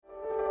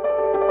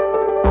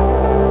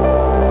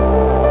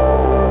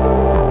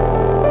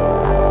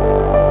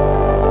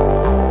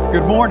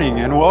morning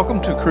and welcome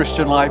to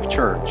Christian Life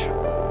Church.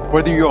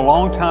 Whether you're a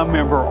longtime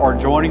member or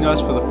joining us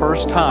for the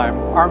first time,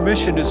 our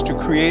mission is to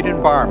create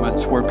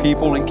environments where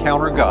people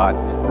encounter God,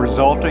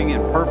 resulting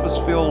in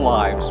purpose-filled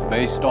lives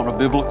based on a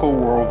biblical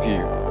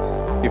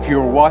worldview. If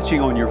you're watching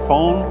on your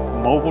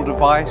phone, mobile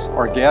device,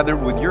 or gathered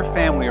with your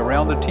family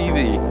around the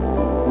TV,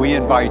 we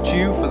invite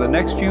you for the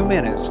next few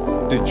minutes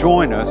to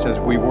join us as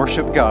we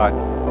worship God,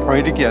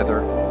 pray together,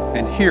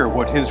 and hear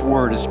what His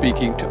Word is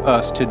speaking to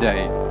us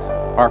today.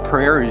 Our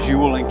prayer is you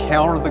will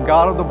encounter the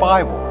God of the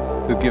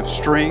Bible who gives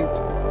strength,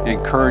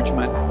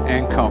 encouragement,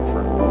 and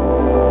comfort.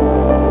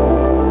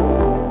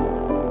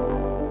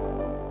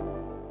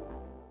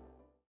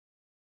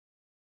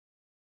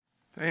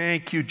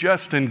 Thank you,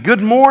 Justin.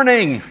 Good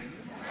morning.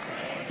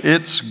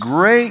 It's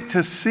great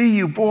to see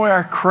you. Boy,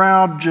 our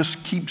crowd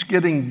just keeps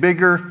getting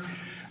bigger.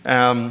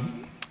 And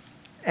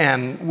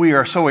we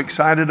are so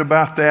excited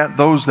about that.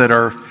 Those that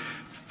are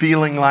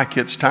feeling like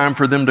it's time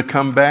for them to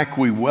come back,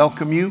 we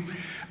welcome you.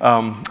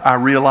 I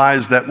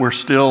realize that we're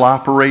still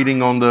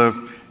operating on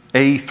the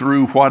A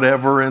through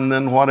whatever and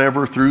then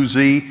whatever through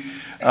Z,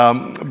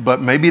 but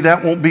maybe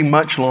that won't be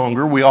much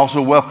longer. We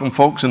also welcome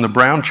folks in the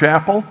Brown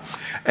Chapel,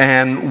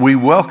 and we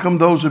welcome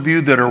those of you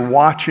that are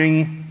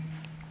watching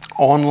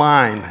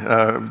online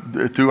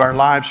through our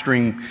live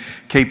stream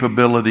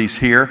capabilities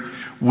here.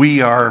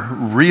 We are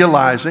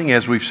realizing,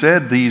 as we've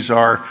said, these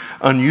are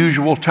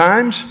unusual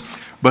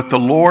times, but the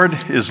Lord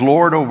is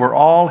Lord over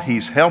all.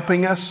 He's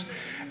helping us.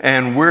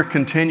 And we're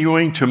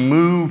continuing to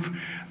move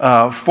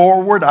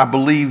forward. I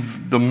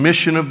believe the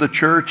mission of the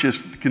church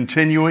is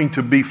continuing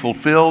to be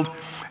fulfilled.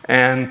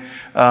 And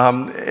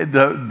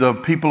the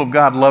people of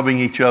God loving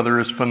each other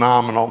is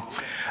phenomenal.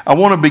 I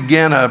want to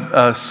begin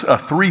a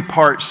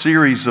three-part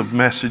series of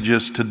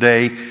messages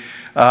today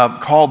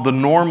called The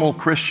Normal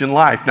Christian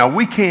Life. Now,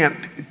 we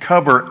can't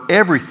cover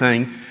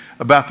everything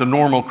about the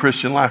normal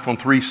Christian life on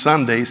 3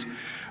 Sundays,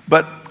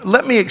 but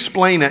let me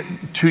explain it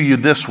to you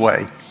this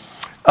way.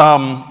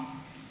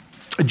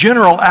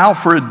 General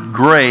Alfred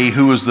Gray,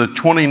 who was the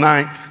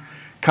 29th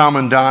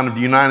Commandant of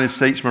the United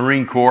States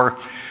Marine Corps,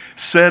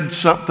 said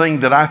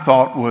something that I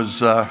thought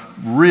was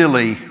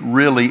really,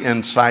 really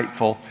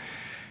insightful.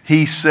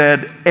 He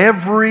said,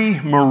 every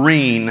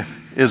Marine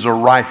is a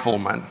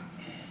rifleman.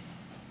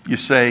 You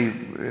say,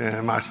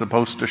 am I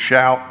supposed to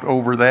shout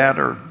over that?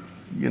 Or,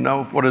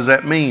 what does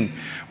that mean?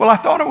 Well, I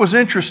thought it was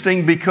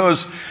interesting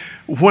because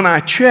when I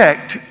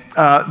checked,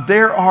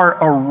 there are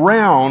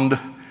around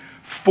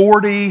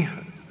 40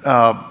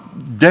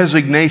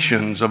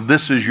 designations of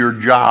this is your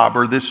job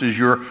or this is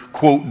your,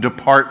 quote,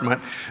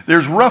 department.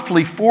 There's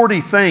roughly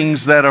 40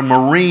 things that a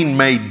Marine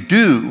may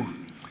do,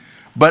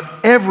 but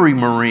every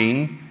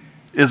Marine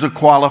is a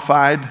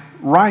qualified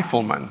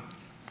rifleman.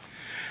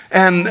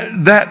 And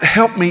that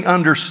helped me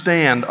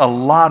understand a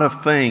lot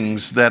of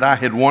things that I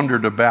had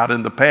wondered about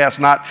in the past,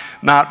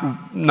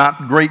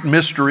 not great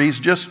mysteries,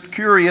 just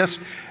curious.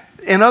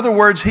 In other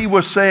words, he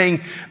was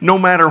saying no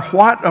matter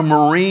what a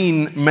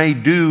Marine may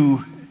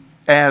do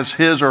as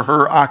his or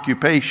her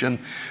occupation,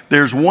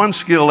 there's one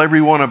skill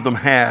every one of them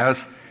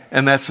has,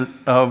 and that's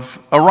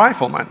of a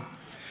rifleman.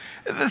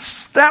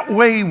 It's that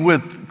way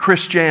with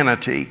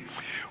Christianity.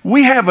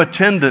 We have a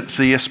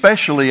tendency,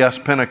 especially us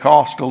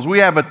Pentecostals, we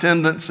have a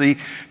tendency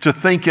to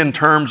think in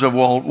terms of,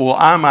 well,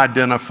 I'm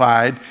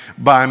identified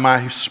by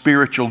my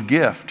spiritual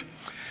gift.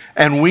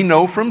 And we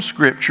know from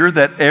Scripture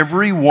that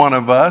every one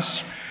of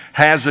us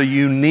has a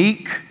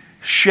unique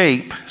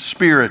shape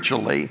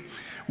spiritually.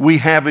 We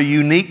have a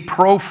unique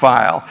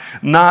profile.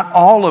 Not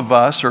all of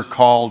us are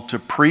called to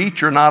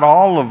preach, or not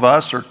all of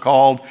us are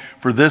called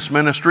for this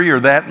ministry or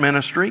that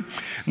ministry.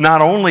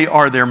 Not only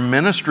are there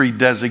ministry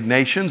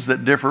designations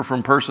that differ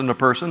from person to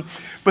person,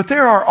 but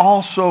there are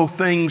also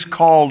things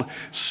called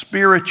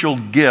spiritual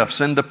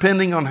gifts. And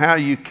depending on how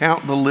you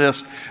count the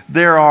list,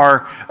 there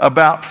are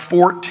about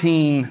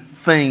 14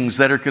 things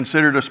that are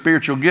considered a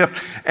spiritual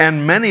gift,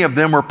 and many of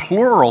them are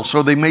plural,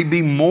 so they may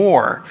be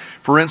more.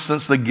 For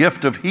instance, the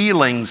gift of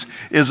healings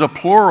is a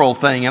plural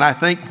thing, and I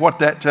think what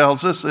that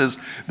tells us is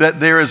that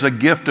there is a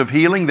gift of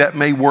healing that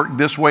may work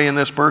this way in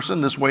this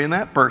person, this way in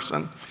that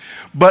person.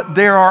 But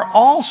there are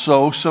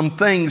also some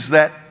things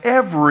that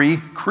every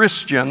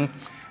Christian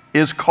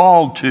is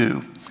called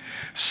to.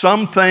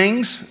 Some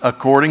things,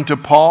 according to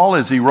Paul,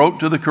 as he wrote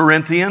to the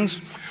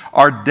Corinthians,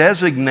 are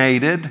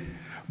designated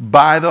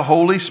by the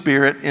Holy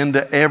Spirit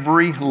into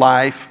every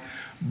life,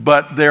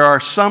 but there are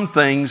some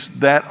things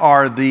that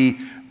are the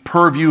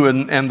purview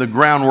and the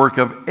groundwork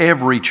of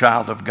every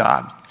child of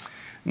God.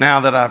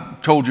 Now that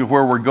I've told you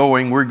where we're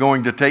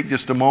going to take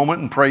just a moment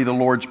and pray the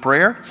Lord's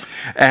Prayer.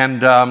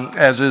 And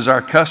as is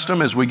our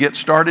custom, as we get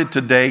started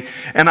today,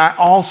 and I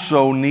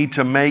also need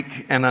to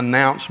make an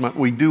announcement.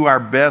 We do our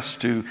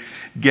best to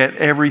get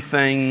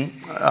everything,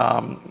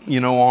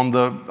 on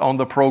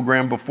the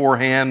program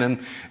beforehand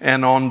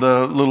and on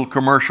the little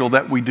commercial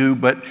that we do.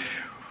 But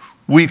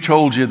we've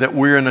told you that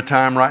we're in a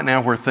time right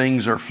now where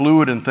things are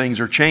fluid and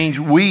things are changed.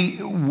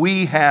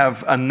 We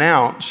have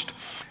announced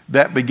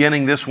that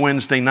beginning this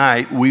Wednesday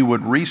night, we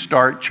would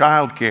restart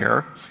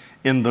childcare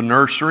in the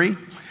nursery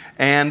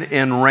and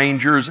in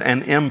Rangers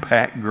and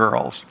Impact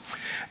Girls.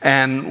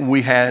 And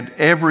we had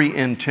every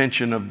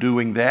intention of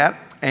doing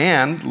that.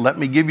 And let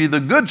me give you the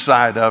good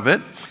side of it.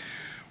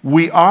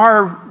 We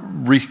are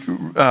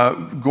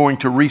going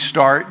to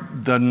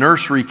restart the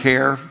nursery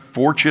care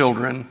for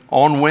children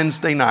on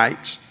Wednesday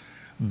nights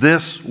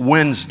this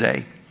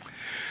Wednesday.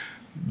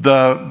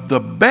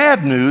 The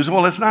bad news,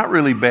 well, it's not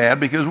really bad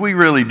because we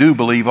really do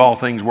believe all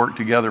things work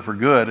together for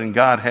good and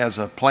God has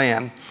a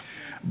plan.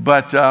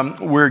 But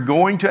we're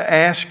going to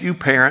ask you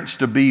parents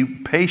to be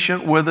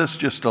patient with us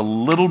just a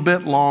little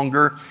bit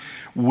longer.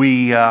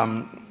 We,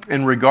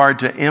 in regard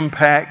to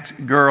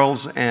Impact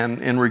Girls and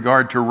in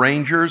regard to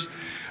Rangers,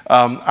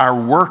 our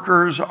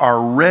workers are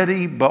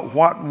ready, but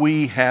what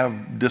we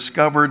have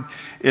discovered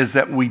is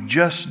that we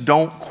just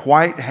don't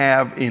quite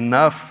have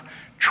enough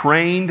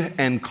trained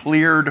and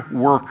cleared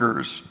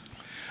workers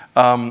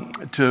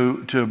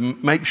to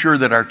make sure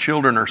that our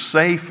children are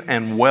safe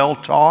and well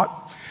taught.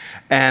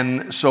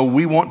 And so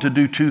we want to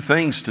do two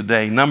things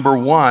today. Number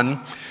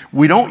one,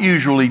 we don't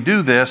usually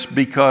do this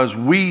because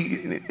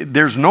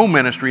there's no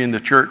ministry in the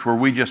church where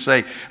we just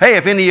say, hey,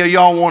 if any of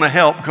y'all want to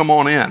help, come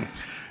on in.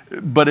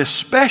 But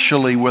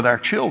especially with our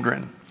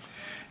children,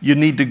 you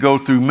need to go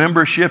through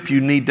membership.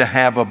 You need to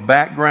have a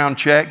background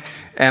check.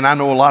 And I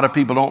know a lot of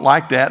people don't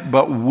like that,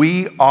 but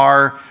we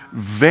are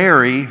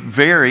very,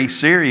 very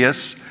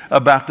serious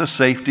about the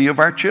safety of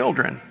our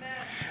children.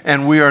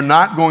 And we are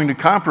not going to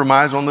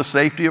compromise on the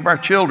safety of our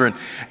children.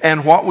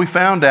 And what we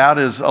found out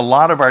is a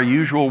lot of our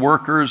usual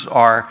workers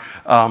are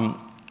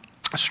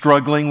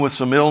struggling with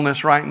some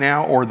illness right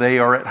now, or they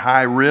are at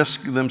high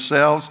risk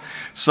themselves.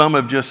 Some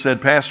have just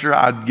said, Pastor,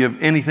 I'd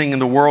give anything in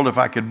the world if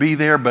I could be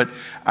there, but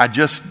I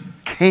just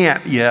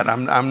can't yet.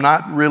 I'm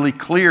not really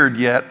cleared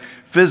yet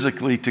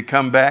physically to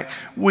come back.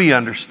 We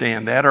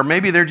understand that. Or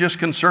maybe they're just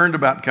concerned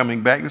about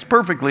coming back. It's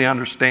perfectly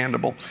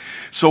understandable.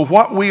 So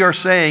what we are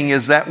saying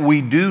is that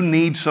we do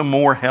need some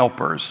more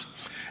helpers,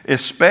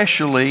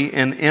 especially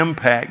in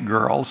Impact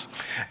Girls.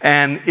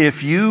 And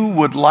if you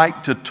would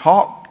like to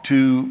talk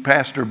to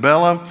Pastor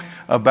Bella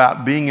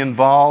about being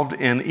involved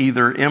in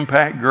either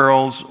Impact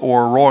Girls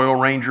or Royal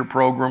Ranger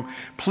program,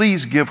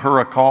 please give her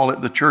a call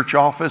at the church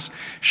office.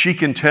 She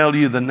can tell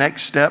you the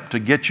next step to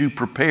get you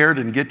prepared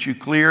and get you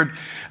cleared.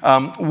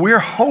 We're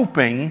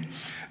hoping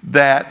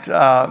that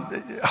by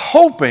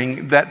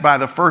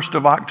the 1st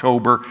of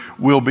October,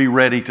 we'll be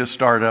ready to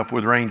start up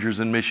with Rangers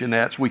and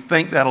Missionettes. We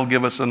think that'll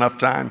give us enough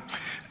time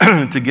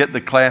to get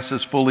the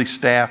classes fully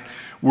staffed.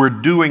 We're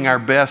doing our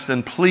best,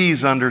 and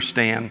please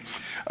understand,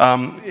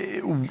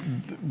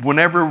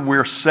 whenever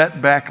we're set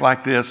back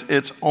like this,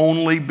 it's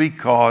only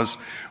because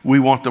we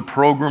want the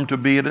program to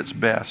be at its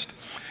best.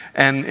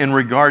 And in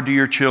regard to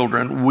your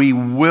children, we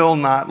will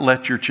not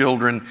let your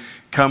children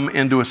come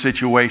into a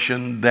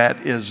situation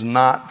that is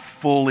not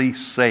fully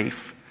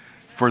safe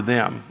for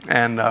them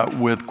and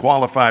with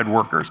qualified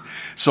workers.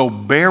 So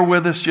bear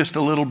with us just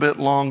a little bit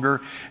longer.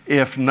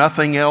 If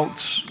nothing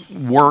else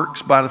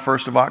works by the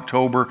 1st of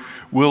October,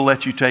 we'll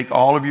let you take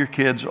all of your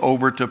kids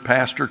over to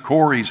Pastor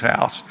Corey's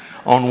house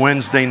on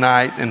Wednesday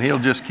night, and he'll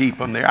just keep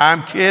them there.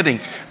 I'm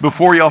kidding.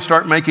 Before y'all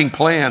start making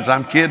plans,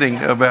 I'm kidding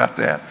about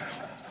that.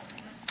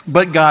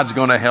 But God's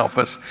going to help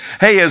us.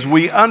 Hey, as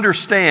we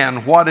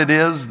understand what it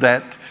is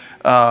that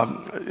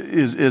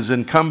is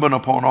incumbent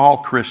upon all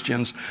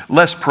Christians,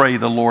 let's pray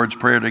the Lord's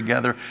Prayer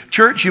together.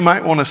 Church, you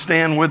might want to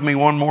stand with me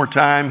one more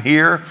time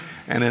here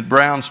and at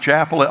Brown's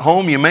Chapel. At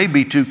home, you may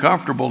be too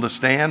comfortable to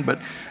stand,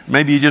 but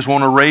maybe you just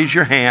want to raise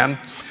your hand.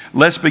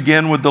 Let's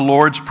begin with the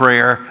Lord's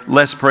Prayer.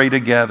 Let's pray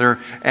together.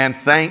 And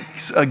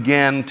thanks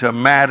again to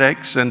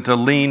Maddox and to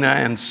Lena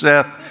and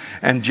Seth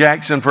and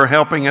Jackson for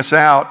helping us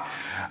out.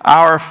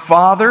 Our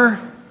Father,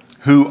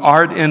 who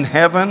art in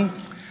heaven,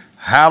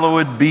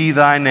 hallowed be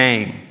thy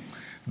name.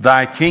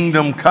 Thy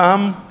kingdom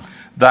come,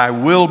 thy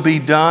will be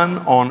done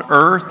on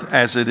earth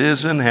as it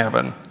is in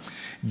heaven.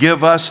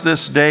 Give us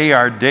this day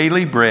our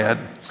daily bread,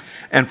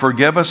 and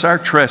forgive us our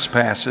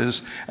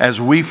trespasses as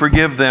we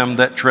forgive them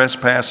that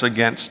trespass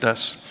against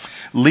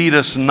us. Lead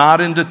us not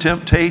into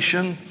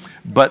temptation,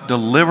 but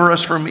deliver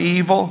us from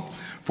evil.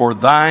 For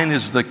thine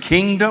is the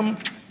kingdom,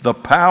 the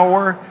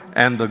power,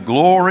 and the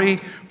glory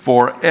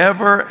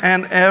forever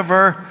and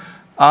ever.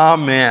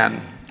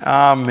 Amen.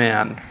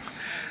 Amen.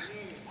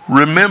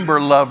 Remember,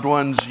 loved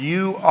ones,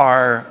 you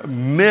are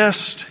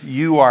missed,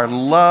 you are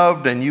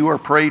loved, and you are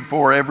prayed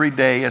for every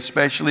day,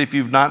 especially if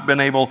you've not been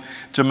able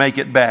to make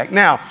it back.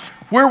 Now,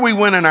 where we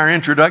went in our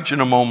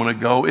introduction a moment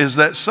ago is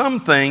that some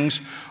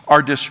things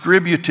are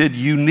distributed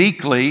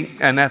uniquely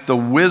and at the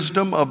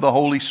wisdom of the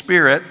Holy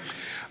Spirit.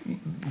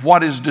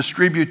 What is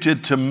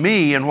distributed to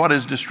me and what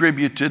is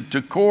distributed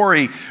to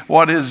Corey,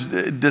 what is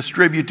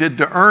distributed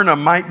to Erna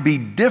might be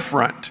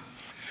different.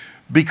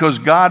 Because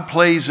God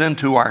plays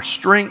into our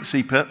strengths,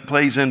 He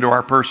plays into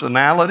our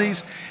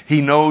personalities, He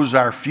knows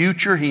our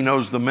future, He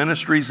knows the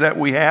ministries that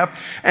we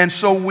have. And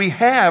so we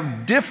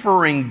have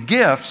differing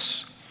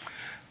gifts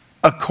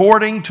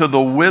according to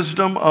the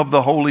wisdom of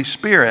the Holy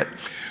Spirit.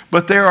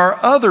 But there are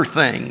other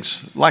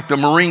things, like the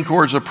Marine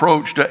Corps'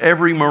 approach to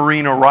every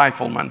Marine or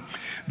rifleman.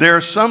 There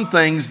are some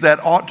things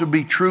that ought to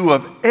be true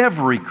of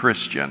every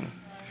Christian,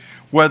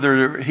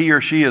 whether he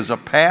or she is a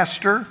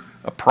pastor,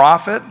 a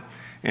prophet,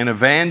 an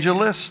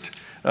evangelist,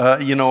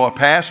 a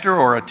pastor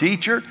or a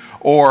teacher,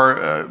 or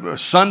a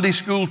Sunday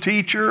school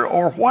teacher,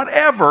 or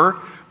whatever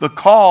the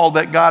call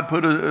that God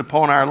put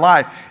upon our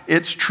life.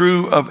 It's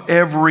true of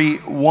every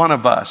one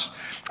of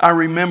us. I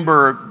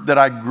remember that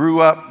I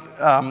grew up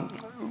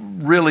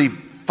really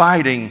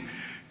fighting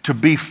to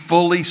be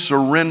fully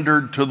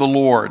surrendered to the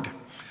Lord.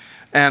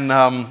 And,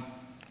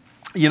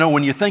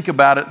 when you think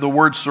about it, the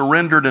word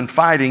surrendered and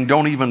fighting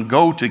don't even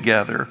go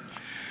together.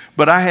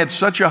 But I had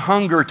such a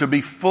hunger to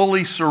be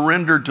fully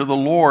surrendered to the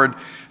Lord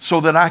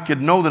so that I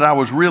could know that I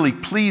was really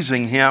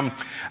pleasing Him.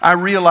 I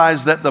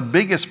realized that the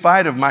biggest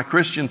fight of my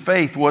Christian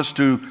faith was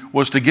to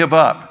give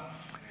up.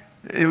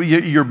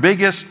 Your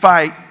biggest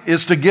fight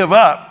is to give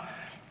up.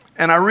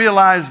 And I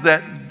realized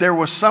that there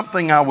was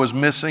something I was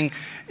missing.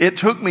 It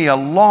took me a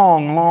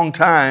long, long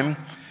time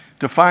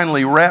to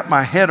finally wrap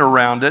my head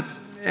around it.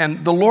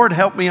 And the Lord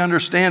helped me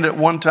understand it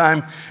one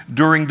time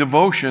during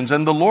devotions.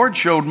 And the Lord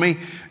showed me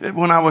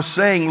when I was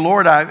saying,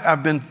 Lord,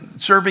 I've been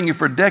serving you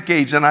for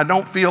decades and I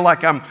don't feel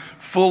like I'm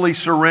fully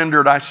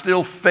surrendered. I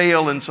still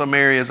fail in some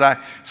areas. I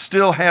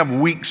still have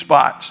weak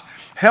spots.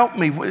 Help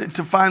me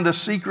to find the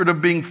secret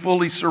of being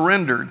fully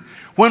surrendered.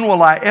 When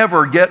will I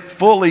ever get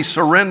fully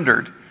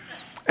surrendered?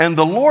 And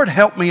the Lord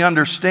helped me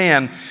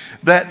understand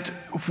that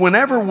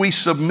whenever we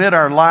submit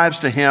our lives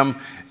to Him,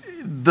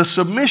 the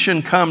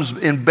submission comes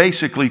in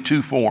basically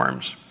two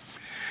forms.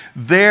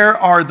 There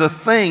are the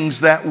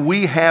things that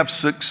we have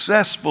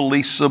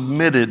successfully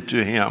submitted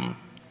to Him.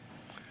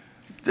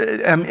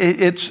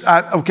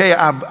 I've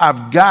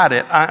got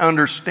it. I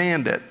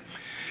understand it.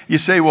 You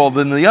say, well,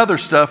 then the other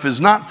stuff is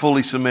not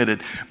fully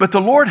submitted. But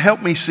the Lord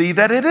helped me see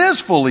that it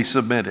is fully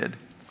submitted.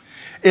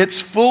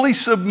 It's fully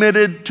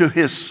submitted to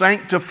His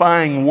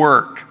sanctifying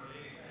work.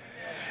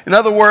 In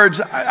other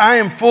words, I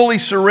am fully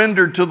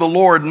surrendered to the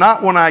Lord,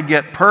 not when I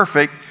get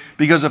perfect,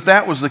 because if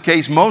that was the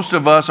case, most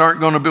of us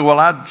aren't going to be, well,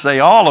 I'd say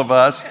all of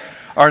us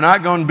are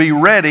not going to be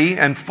ready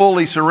and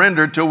fully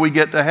surrendered till we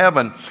get to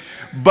heaven.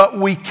 But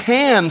we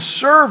can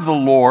serve the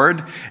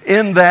Lord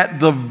in that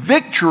the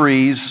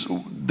victories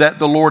that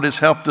the Lord has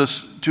helped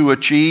us to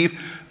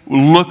achieve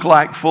look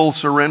like full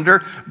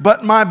surrender,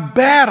 but my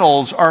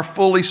battles are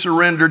fully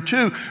surrendered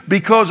too,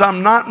 because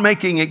I'm not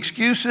making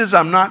excuses.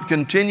 I'm not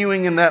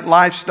continuing in that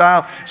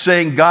lifestyle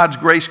saying God's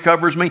grace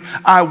covers me.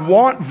 I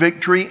want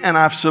victory and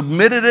I've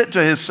submitted it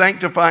to His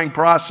sanctifying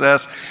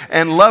process.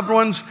 And loved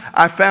ones,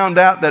 I found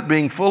out that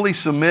being fully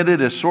submitted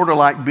is sort of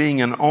like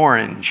being an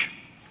orange.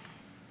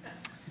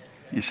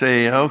 You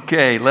say,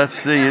 okay, let's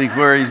see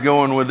where he's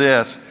going with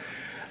this.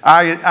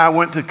 I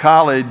went to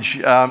college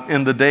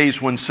in the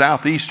days when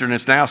Southeastern,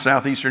 it's now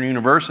Southeastern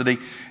University.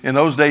 In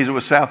those days it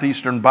was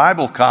Southeastern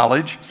Bible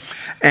College,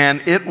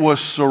 and it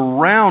was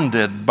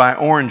surrounded by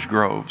orange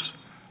groves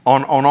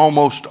on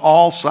almost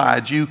all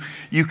sides. You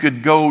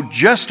could go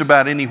just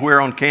about anywhere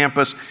on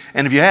campus,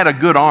 and if you had a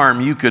good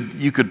arm, you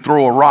could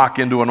throw a rock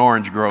into an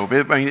orange grove.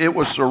 It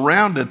was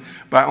surrounded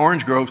by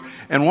orange groves.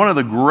 And one of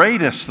the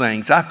greatest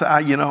things,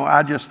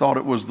 I just thought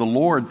it was the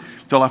Lord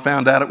till I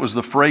found out it was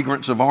the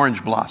fragrance of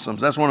orange blossoms.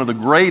 That's one of the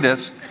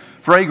greatest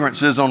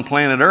fragrances on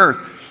planet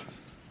Earth.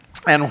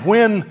 And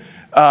when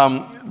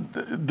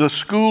the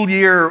school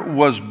year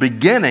was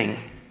beginning,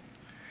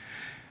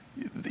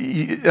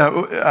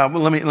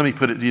 let me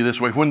put it to you this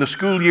way. When the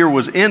school year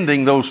was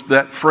ending,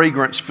 that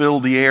fragrance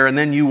filled the air, and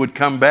then you would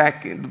come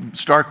back and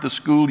start the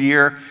school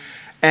year,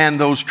 and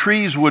those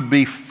trees would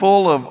be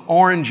full of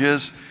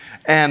oranges.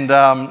 And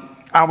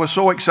I was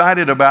so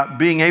excited about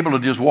being able to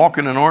just walk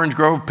in an orange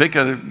grove, pick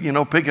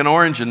an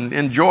orange and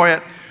enjoy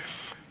it.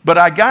 But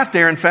I got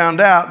there and found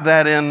out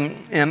that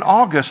in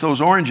August,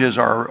 those oranges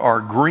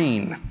are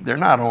green. They're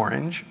not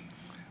orange.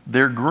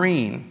 They're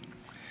green.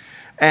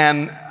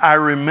 And I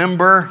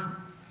remember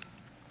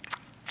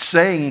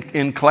saying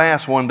in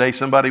class one day,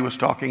 somebody was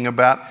talking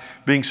about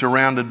being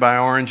surrounded by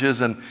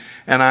oranges, and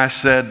I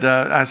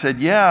said,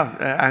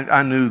 yeah,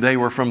 I knew they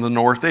were from the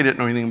north. They didn't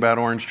know anything about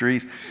orange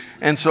trees.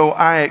 And so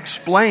I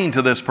explained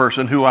to this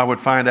person, who I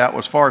would find out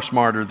was far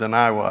smarter than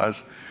I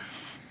was,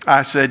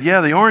 I said,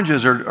 yeah, the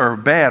oranges are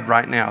bad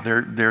right now.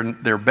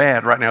 They're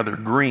bad right now. They're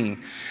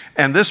green.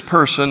 And this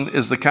person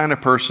is the kind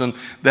of person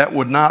that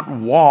would not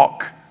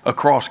walk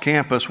across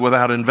campus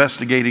without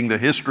investigating the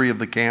history of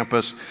the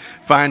campus,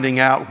 finding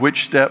out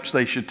which steps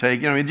they should take.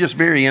 Just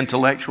very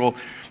intellectual.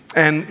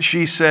 And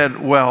she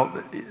said,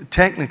 well,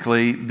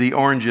 technically the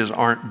oranges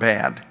aren't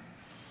bad.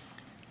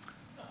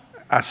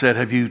 I said,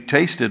 have you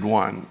tasted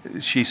one?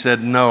 She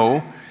said,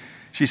 no.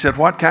 She said,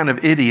 what kind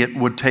of idiot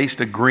would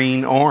taste a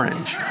green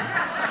orange?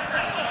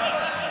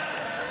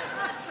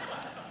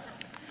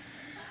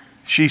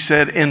 She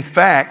said, in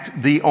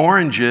fact, the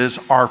oranges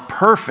are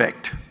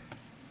perfect.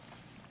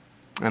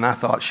 And I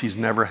thought, she's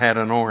never had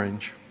an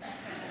orange.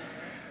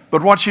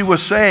 But what she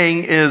was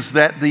saying is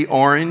that the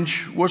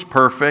orange was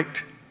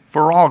perfect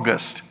for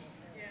August.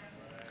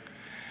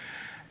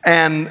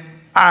 And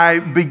I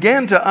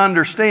began to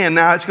understand,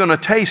 now it's going to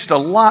taste a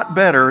lot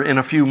better in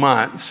a few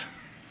months.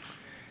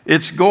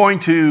 It's going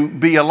to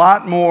be a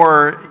lot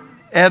more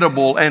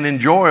edible and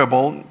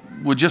enjoyable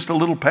with just a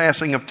little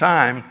passing of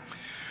time.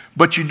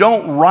 But you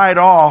don't write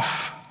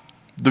off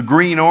the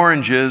green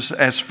oranges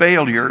as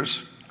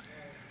failures.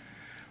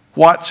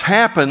 What's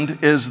happened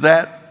is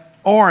that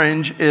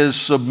orange is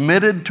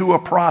submitted to a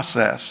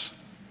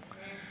process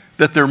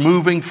that they're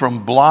moving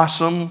from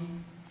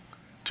blossom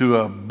to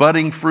a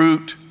budding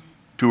fruit,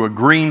 to a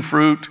green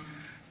fruit,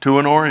 to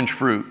an orange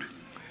fruit.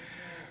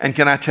 And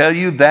can I tell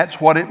you,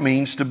 that's what it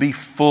means to be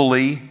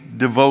fully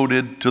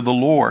devoted to the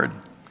Lord.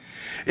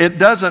 It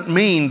doesn't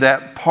mean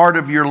that part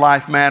of your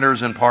life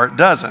matters and part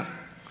doesn't.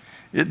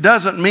 It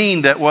doesn't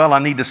mean that, well, I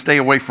need to stay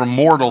away from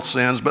mortal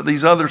sins, but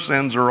these other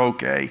sins are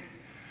okay.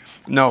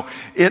 No,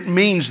 it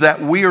means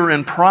that we are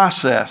in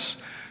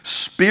process.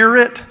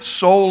 Spirit,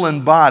 soul,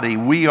 and body,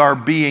 we are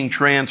being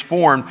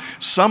transformed.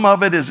 Some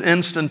of it is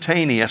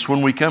instantaneous.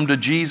 When we come to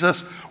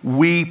Jesus,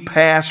 we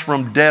pass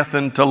from death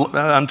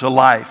unto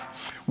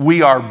life.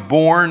 We are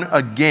born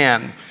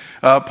again.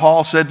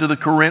 Paul said to the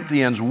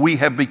Corinthians, we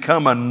have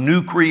become a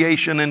new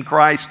creation in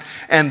Christ,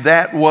 and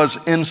that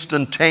was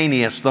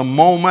instantaneous. The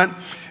moment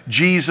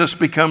Jesus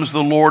becomes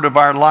the Lord of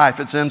our life,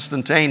 it's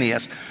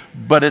instantaneous,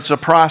 but it's a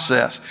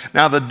process.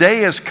 Now, the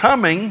day is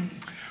coming,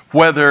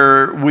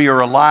 whether we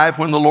are alive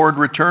when the Lord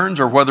returns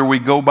or whether we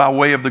go by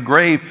way of the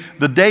grave,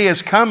 the day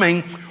is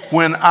coming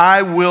when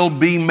I will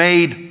be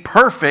made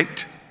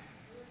perfect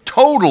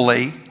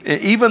totally.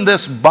 Even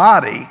this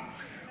body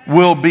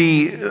will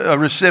be a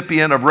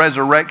recipient of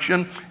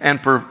resurrection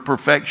and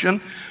perfection.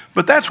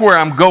 But that's where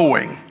I'm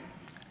going.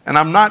 And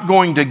I'm not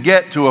going to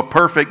get to a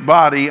perfect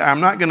body.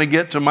 I'm not going to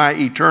get to my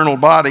eternal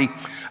body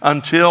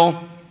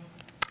until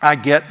I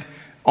get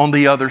on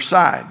the other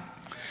side.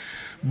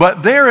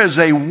 But there is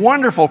a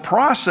wonderful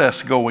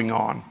process going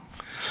on.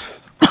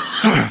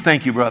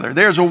 Thank you, brother.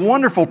 There's a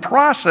wonderful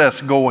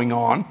process going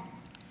on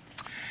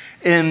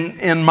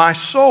in my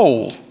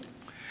soul.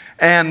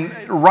 And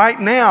right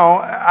now,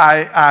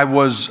 I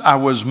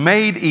was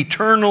made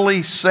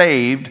eternally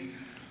saved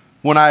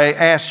when I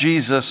asked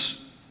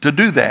Jesus to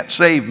do that,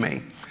 save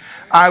me.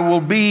 I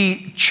will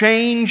be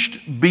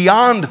changed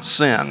beyond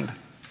sin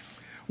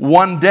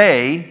one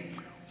day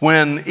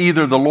when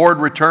either the Lord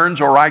returns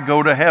or I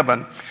go to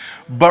heaven.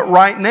 But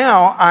right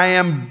now, I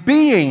am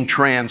being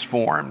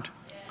transformed.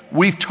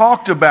 We've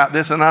talked about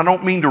this, and I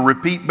don't mean to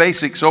repeat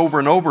basics over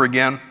and over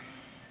again,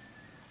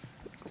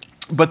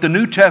 but the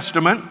New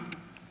Testament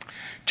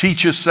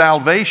teaches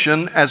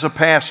salvation as a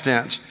past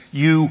tense.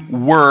 You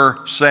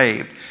were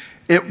saved.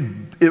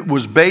 It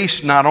was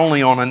based not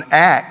only on an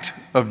act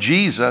of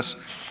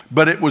Jesus,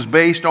 but it was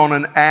based on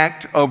an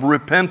act of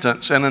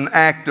repentance and an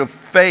act of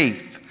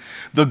faith.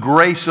 The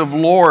grace of the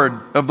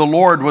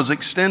Lord was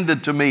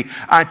extended to me.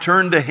 I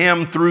turned to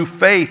Him through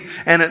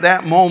faith, and at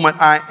that moment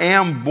I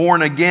am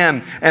born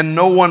again, and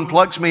no one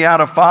plucks me out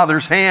of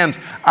Father's hands.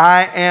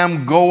 I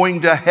am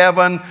going to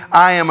heaven.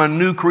 I am a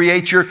new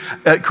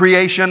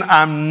creation.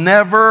 I'm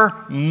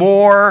never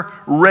more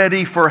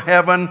ready for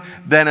heaven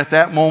than at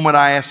that moment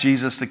I asked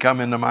Jesus to come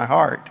into my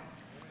heart.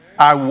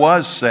 I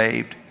was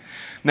saved.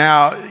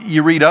 Now,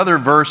 you read other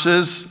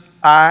verses,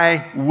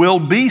 I will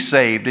be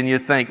saved. And you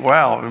think,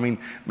 well, I mean,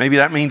 maybe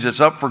that means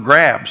it's up for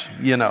grabs,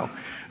 you know.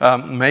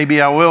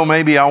 Maybe I will,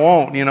 maybe I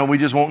won't. You know, we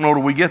just won't know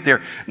till we get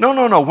there.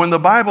 No. When the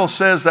Bible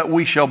says that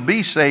we shall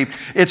be saved,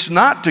 it's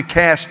not to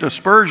cast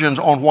aspersions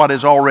on what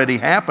has already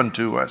happened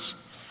to us.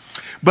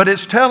 But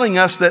it's telling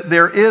us that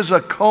there is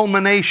a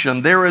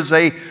culmination, there is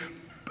a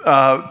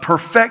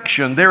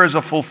perfection, there is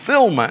a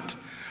fulfillment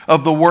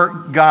of the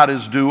work God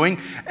is doing,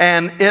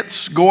 and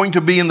it's going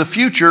to be in the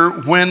future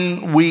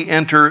when we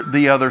enter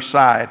the other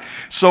side.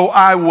 So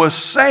I was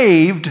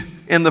saved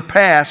in the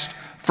past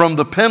from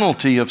the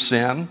penalty of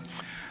sin.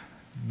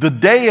 The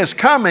day is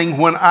coming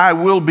when I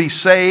will be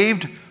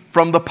saved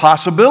from the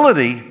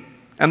possibility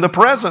and the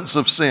presence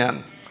of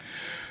sin.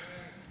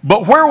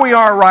 But where we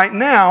are right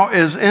now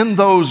is in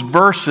those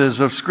verses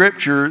of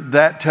Scripture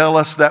that tell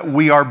us that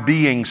we are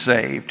being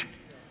saved.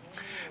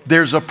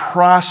 There's a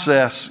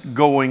process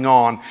going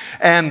on.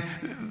 And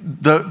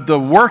the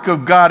work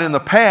of God in the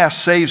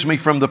past saves me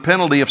from the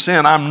penalty of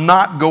sin. I'm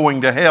not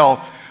going to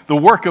hell. The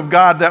work of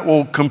God that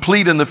will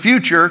complete in the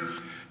future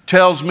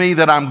tells me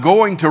that I'm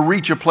going to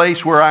reach a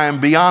place where I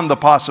am beyond the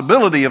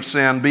possibility of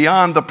sin,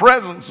 beyond the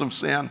presence of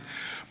sin.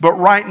 But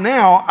right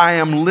now, I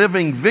am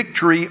living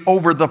victory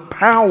over the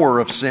power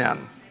of sin.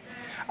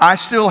 I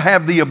still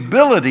have the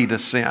ability to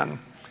sin.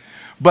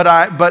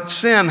 But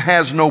sin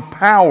has no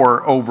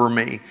power over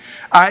me.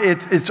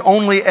 It's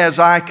only as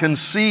I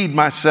concede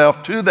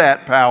myself to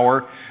that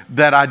power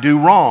that I do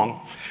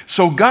wrong.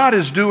 So God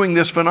is doing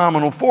this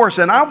phenomenal force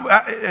in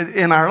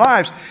our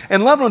lives.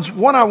 And loved ones,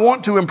 what I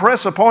want to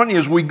impress upon you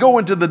as we go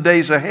into the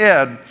days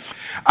ahead,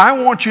 I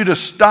want you to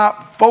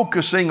stop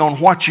focusing on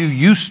what you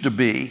used to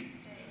be.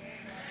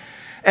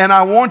 And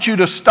I want you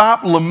to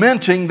stop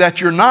lamenting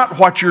that you're not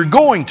what you're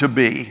going to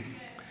be.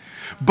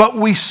 But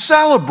we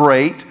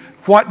celebrate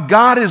what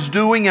God is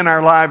doing in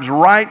our lives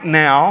right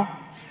now,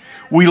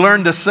 We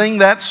learn to sing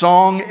that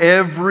song,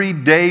 "Every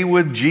Day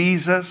with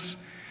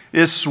Jesus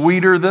is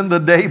Sweeter Than the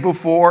Day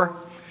Before."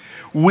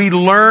 We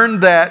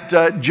learn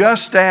that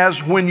just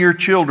as when your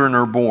children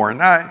are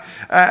born.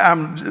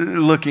 I'm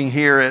looking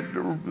here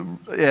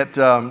at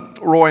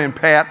Roy and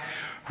Pat.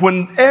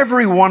 When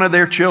every one of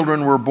their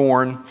children were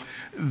born,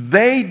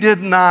 they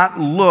did not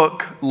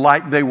look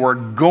like they were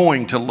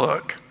going to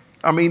look.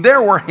 I mean,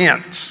 there were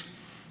hints.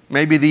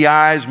 Maybe the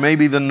eyes,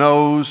 maybe the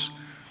nose.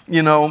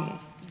 You know,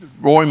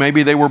 Roy,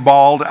 maybe they were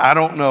bald. I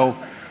don't know.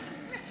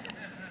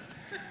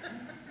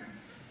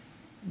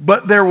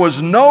 But there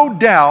was no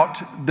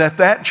doubt that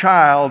that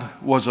child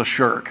was a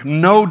shirk.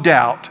 No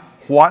doubt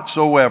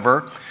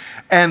whatsoever.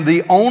 And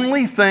the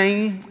only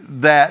thing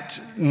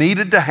that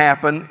needed to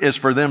happen is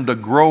for them to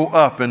grow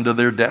up into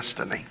their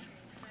destiny.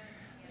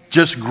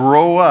 Just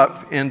grow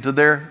up into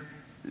their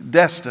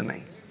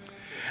destiny.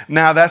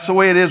 Now, that's the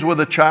way it is with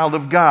a child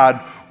of God.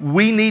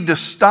 We need to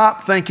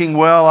stop thinking,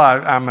 well,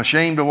 I'm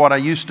ashamed of what I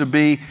used to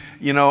be.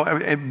 You know,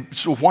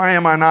 so why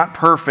am I not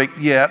perfect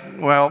yet?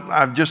 Well,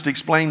 I've just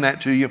explained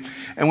that to you.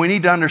 And we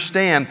need to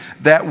understand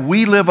that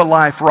we live a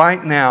life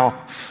right now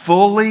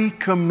fully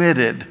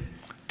committed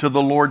to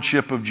the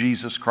Lordship of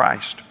Jesus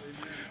Christ.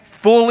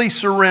 Fully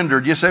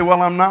surrendered. You say,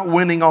 well, I'm not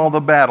winning all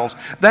the battles.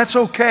 That's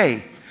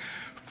okay.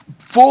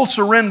 Full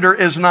surrender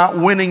is not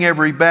winning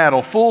every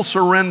battle. Full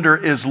surrender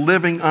is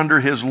living under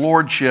His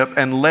Lordship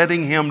and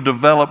letting Him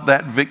develop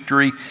that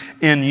victory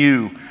in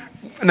you.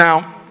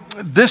 Now,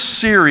 this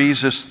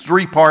series is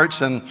 3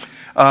 parts, and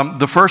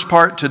the first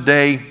part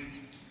today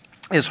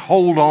is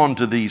hold on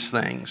to these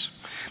things.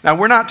 Now,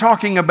 we're not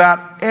talking about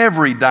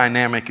every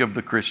dynamic of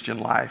the Christian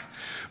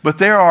life, but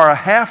there are a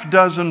half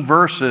dozen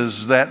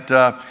verses that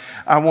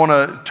I want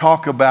to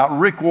talk about.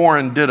 Rick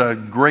Warren did a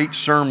great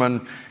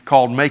sermon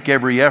called Make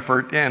Every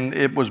Effort, and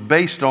it was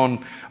based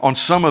on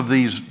some of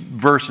these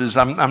verses.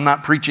 I'm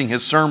not preaching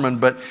his sermon,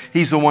 but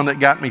he's the one that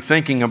got me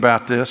thinking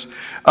about this.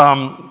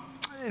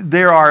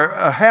 There are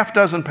a half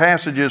dozen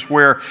passages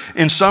where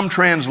in some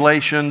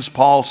translations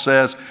Paul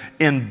says,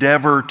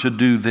 endeavor to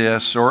do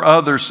this, or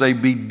others say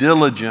be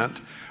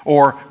diligent,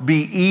 or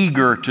be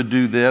eager to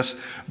do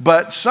this.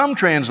 But some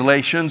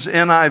translations,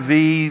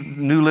 NIV,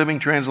 New Living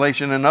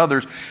Translation, and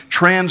others,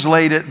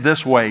 translate it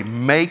this way,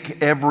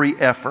 make every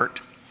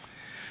effort.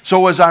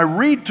 So as I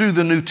read through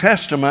the New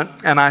Testament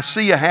and I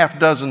see a half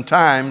dozen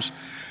times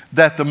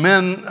that the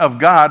men of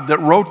God that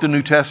wrote the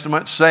New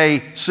Testament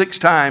say 6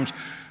 times,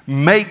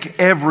 make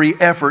every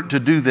effort to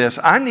do this,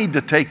 I need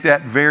to take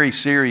that very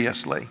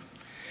seriously.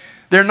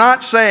 They're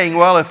not saying,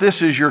 well, if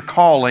this is your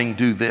calling,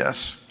 do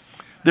this.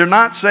 They're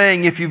not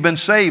saying if you've been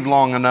saved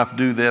long enough,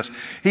 do this.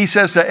 He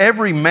says to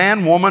every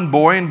man, woman,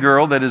 boy, and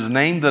girl that is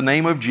named the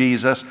name of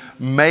Jesus,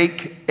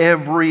 make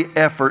every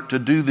effort to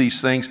do these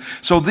things.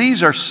 So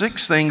these are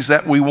 6 things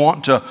that we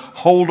want to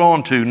hold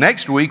on to.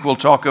 Next week, we'll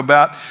talk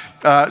about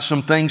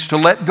some things to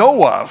let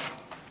go of.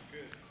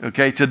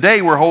 Okay,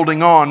 today we're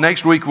holding on.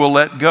 Next week we'll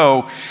let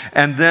go.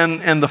 And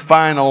then in the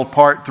final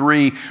part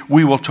 3,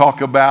 we will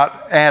talk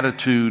about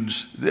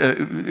attitudes,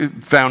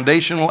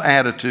 foundational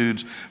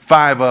attitudes,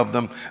 5 of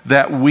them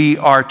that we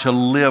are to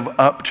live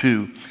up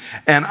to.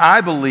 And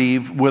I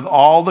believe with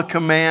all the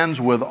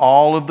commands, with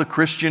all of the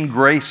Christian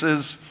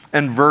graces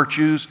and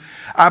virtues,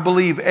 I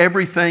believe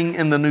everything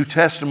in the New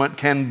Testament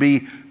can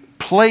be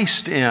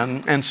placed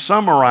in and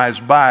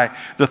summarized by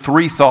the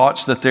 3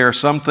 thoughts that there are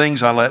some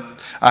things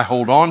I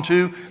hold on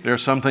to, there are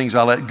some things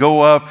I let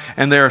go of,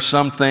 and there are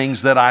some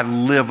things that I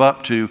live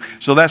up to.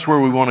 So that's where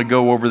we want to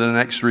go over the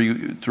next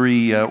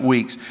three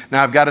weeks.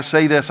 Now I've got to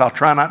say this, I'll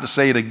try not to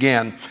say it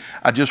again.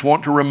 I just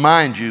want to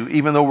remind you,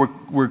 even though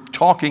we're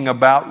talking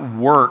about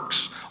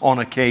works on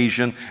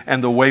occasion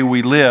and the way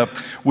we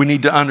live, we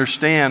need to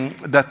understand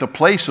that the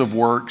place of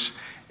works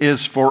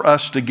is for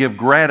us to give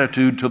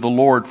gratitude to the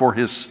Lord for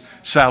His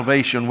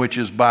salvation, which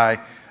is by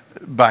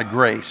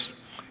grace.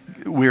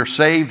 We are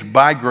saved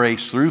by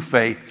grace through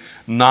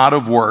faith, not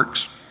of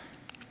works.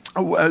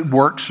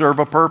 Works serve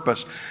a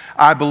purpose.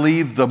 I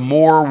believe the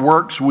more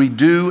works we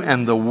do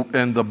and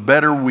the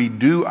better we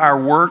do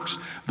our works,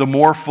 the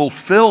more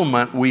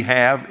fulfillment we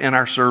have in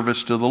our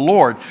service to the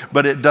Lord.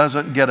 But it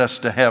doesn't get us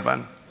to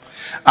heaven.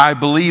 I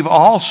believe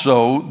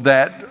also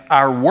that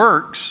our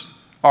works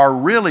are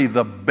really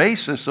the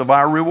basis of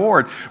our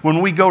reward.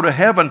 When we go to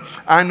heaven,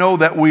 I know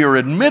that we are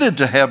admitted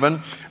to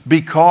heaven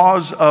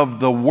because of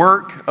the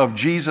work of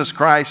Jesus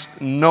Christ,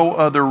 no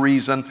other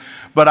reason.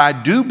 But I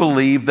do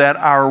believe that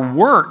our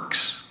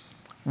works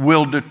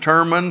will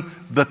determine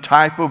the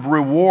type of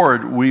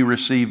reward we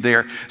receive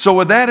there. So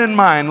with that in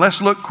mind,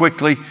 let's look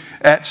quickly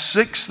at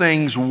 6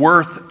 things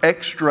worth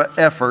extra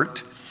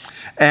effort.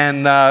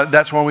 And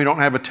that's why we don't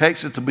have a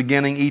text at the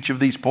beginning. Each of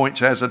these points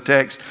has a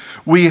text.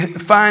 We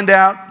find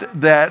out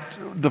that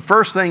the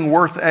first thing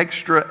worth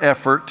extra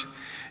effort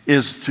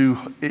is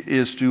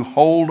to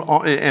hold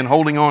on, and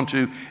holding on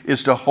to,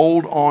 is to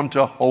hold on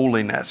to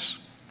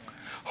holiness.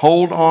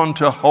 Hold on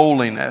to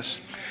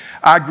holiness.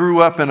 I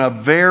grew up in a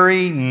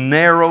very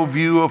narrow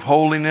view of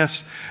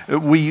holiness.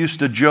 We used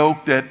to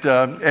joke that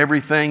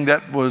everything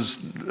that was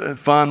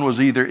fun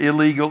was either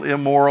illegal,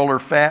 immoral, or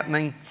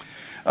fattening.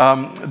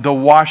 The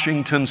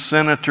Washington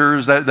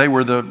Senators, they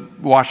were the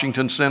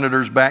Washington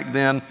Senators back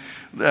then,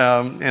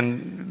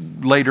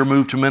 and later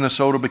moved to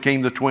Minnesota,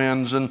 became the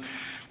Twins. And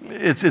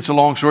it's a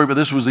long story, but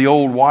this was the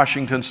old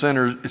Washington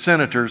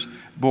Senators.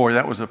 Boy,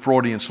 that was a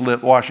Freudian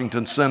slip,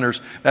 Washington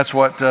Senators. That's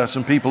what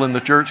some people in the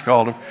church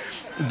called them.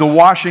 The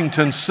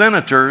Washington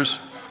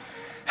Senators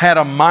had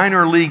a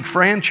minor league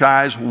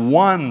franchise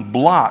 1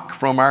 block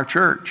from our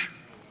church.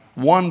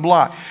 1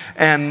 block.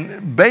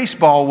 And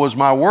baseball was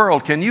my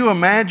world. Can you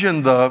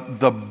imagine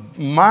the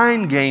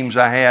mind games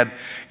I had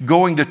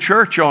going to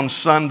church on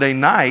Sunday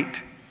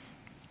night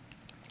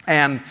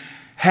and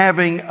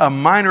having a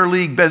minor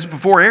league,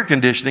 before air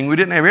conditioning, we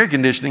didn't have air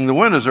conditioning, the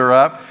windows are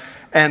up,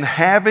 and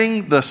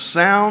having the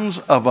sounds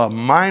of a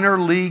minor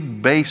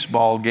league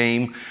baseball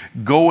game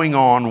going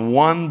on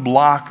 1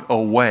 block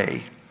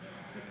away.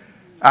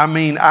 I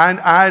mean,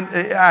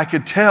 I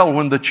could tell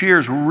when the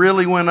cheers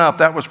really went up,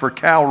 that was for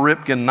Cal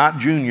Ripken, not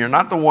Jr.,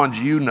 not the ones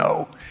you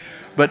know,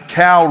 but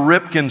Cal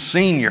Ripken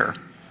Sr.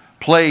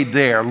 played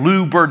there.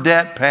 Lou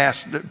Burdett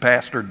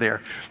pastored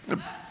there,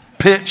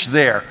 pitched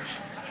there.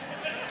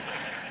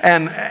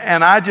 And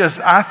I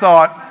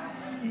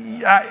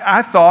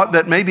thought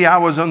that maybe I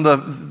was on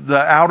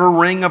the outer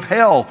ring of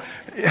hell,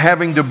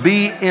 having to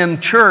be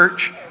in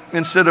church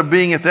instead of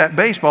being at that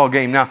baseball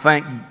game. Now,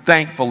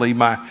 thankfully,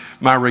 my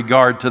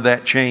regard to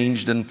that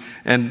changed, and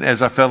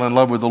as I fell in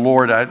love with the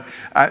Lord,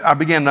 I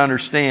began to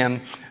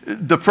understand.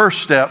 The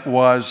first step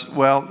was,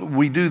 well,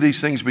 we do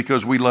these things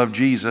because we love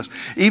Jesus.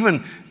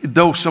 Even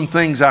though some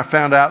things I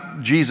found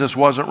out Jesus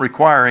wasn't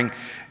requiring,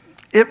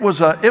 it was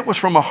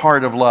from a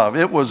heart of love.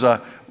 It was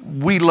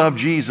we love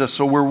Jesus,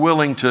 so we're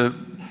willing to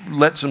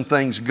let some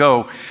things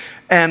go.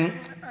 And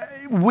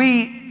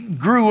we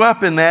grew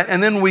up in that,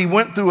 and then we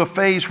went through a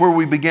phase where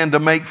we began to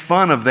make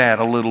fun of that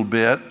a little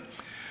bit.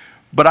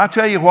 But I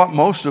tell you what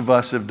most of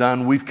us have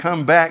done. We've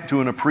come back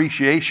to an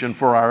appreciation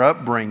for our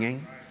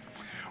upbringing.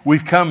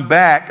 We've come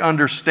back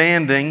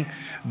understanding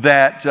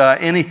that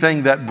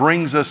anything that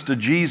brings us to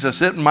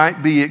Jesus, it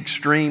might be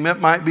extreme, it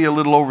might be a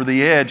little over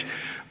the edge,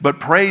 but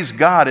praise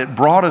God, it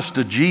brought us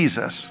to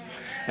Jesus.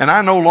 And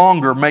I no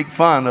longer make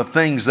fun of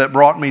things that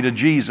brought me to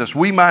Jesus.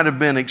 We might have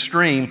been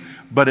extreme,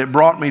 but it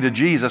brought me to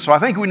Jesus. So I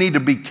think we need to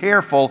be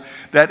careful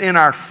that in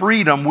our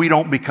freedom, we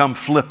don't become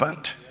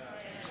flippant.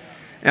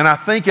 And I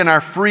think in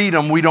our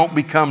freedom, we don't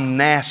become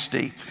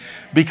nasty.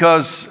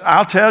 Because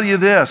I'll tell you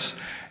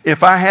this,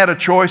 if I had a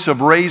choice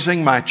of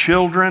raising my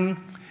children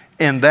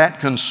in that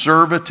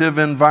conservative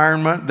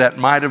environment that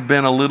might have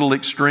been a little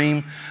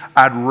extreme,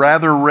 I'd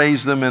rather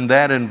raise them in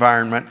that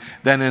environment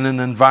than in an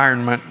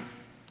environment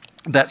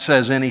that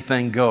says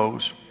anything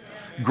goes.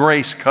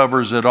 Grace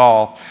covers it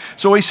all.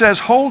 So he says,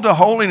 hold to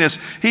holiness.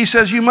 He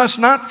says, you must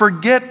not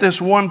forget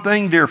this one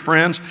thing, dear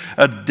friends.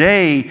 A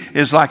day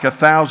is like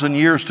 1,000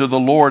 years to the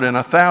Lord, and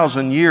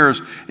 1,000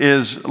 years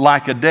is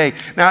like a day.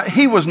 Now,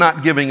 he was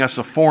not giving us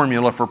a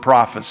formula for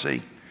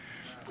prophecy.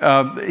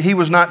 He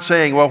was not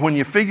saying, well, when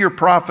you figure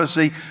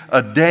prophecy,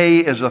 a day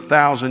is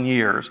 1,000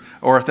 years,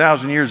 or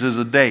 1,000 years is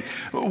a day.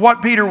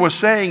 What Peter was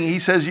saying, he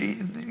says,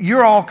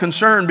 you're all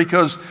concerned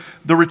because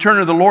the return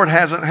of the Lord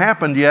hasn't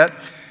happened yet.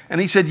 And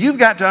he said, you've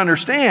got to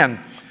understand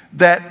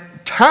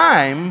that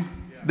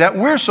time that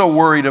we're so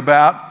worried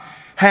about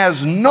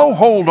has no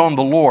hold on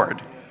the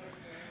Lord.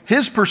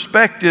 His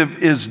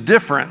perspective is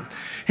different.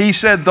 He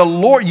said, the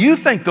Lord, you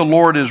think the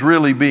Lord is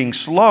really being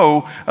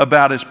slow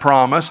about his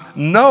promise.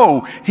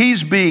 No,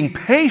 he's being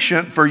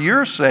patient for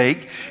your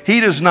sake. He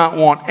does not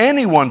want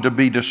anyone to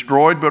be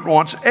destroyed, but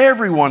wants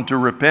everyone to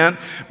repent.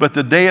 But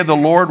the day of the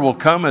Lord will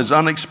come as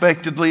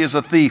unexpectedly as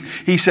a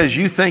thief. He says,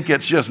 you think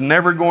it's just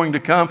never going to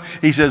come?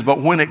 He says,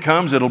 but when it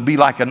comes, it'll be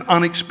like an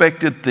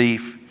unexpected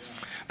thief.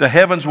 The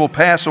heavens will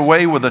pass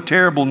away with a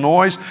terrible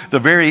noise. The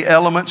very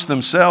elements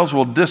themselves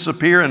will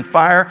disappear in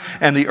fire,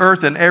 and the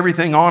earth and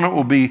everything on it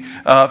will be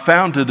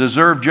found to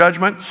deserve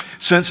judgment.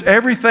 Since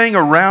everything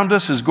around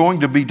us is going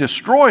to be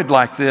destroyed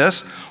like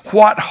this,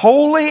 what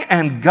holy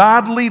and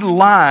godly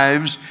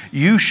lives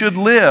you should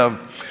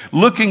live,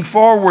 looking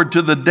forward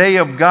to the day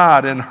of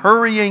God and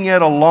hurrying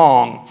it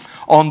along.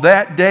 On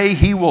that day,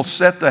 he will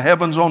set the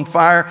heavens on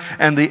fire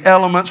and the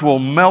elements will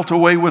melt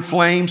away with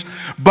flames.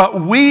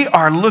 But we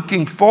are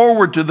looking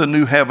forward to the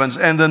new heavens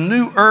and the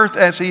new earth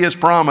as he has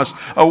promised,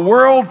 a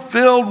world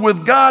filled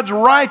with God's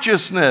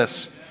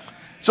righteousness.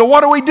 So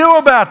what do we do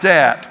about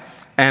that?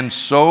 And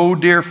so,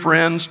 dear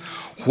friends,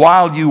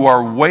 while you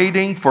are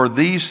waiting for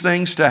these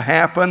things to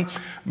happen,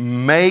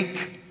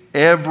 make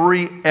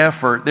every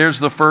effort. There's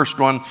the first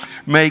one.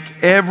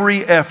 Make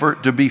every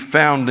effort to be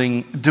found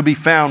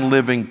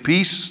living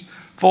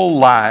peaceful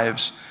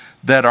lives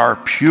that are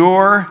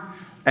pure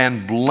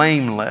and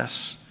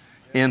blameless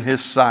in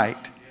his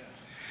sight.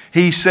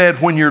 He said,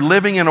 when you're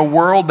living in a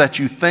world that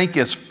you think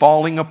is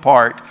falling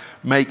apart,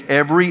 make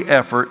every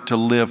effort to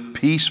live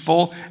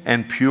peaceful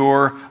and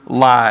pure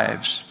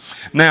lives.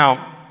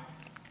 Now,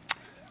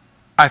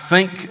 I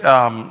think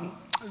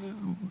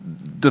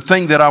the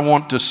thing that I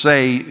want to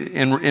say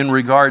in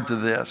regard to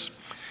this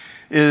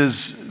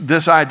is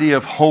this idea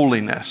of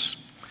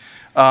holiness.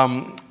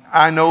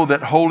 I know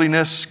that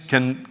holiness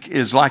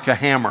is like a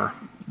hammer.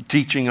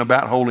 Teaching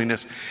about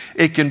holiness,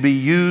 it can be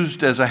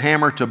used as a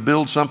hammer to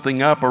build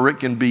something up, or it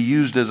can be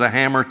used as a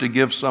hammer to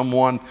give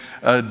someone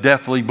a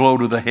deathly blow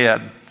to the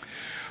head.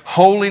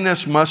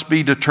 Holiness must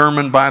be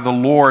determined by the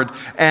Lord.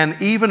 And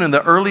even in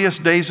the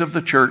earliest days of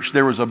the church,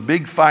 there was a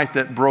big fight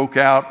that broke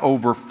out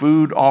over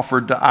food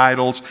offered to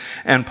idols.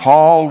 And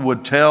Paul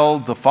would tell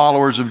the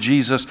followers of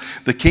Jesus,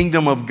 the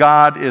kingdom of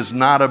God is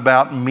not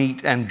about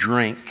meat and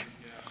drink.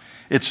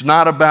 It's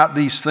not about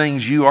these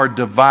things you are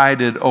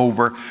divided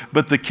over,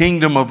 but the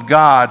kingdom of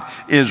God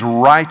is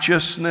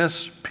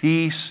righteousness,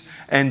 peace,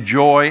 and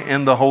joy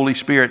in the Holy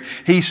Spirit.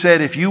 He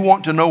said, if you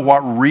want to know what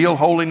real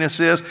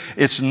holiness is,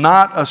 it's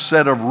not a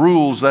set of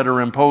rules that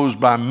are imposed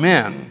by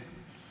men.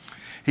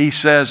 He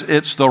says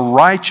it's the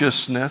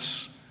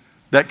righteousness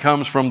that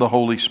comes from the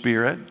Holy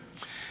Spirit.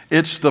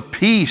 It's the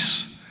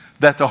peace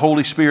that the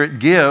Holy Spirit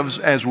gives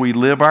as we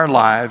live our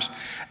lives,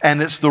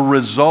 and it's the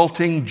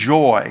resulting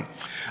joy.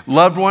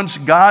 Loved ones,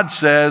 God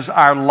says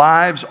our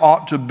lives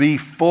ought to be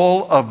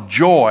full of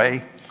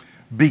joy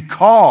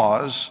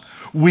because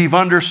we've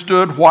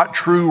understood what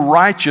true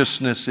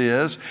righteousness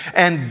is,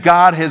 and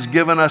God has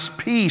given us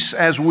peace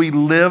as we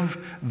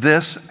live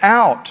this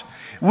out.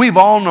 We've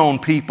all known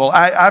people.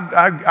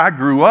 I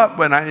grew up,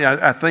 and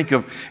I think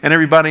of, and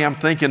everybody I'm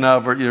thinking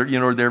of are,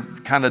 they're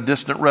kind of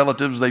distant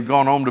relatives. They've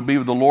gone home to be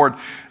with the Lord.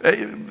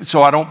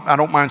 So I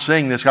don't mind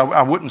saying this.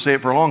 I wouldn't say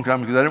it for a long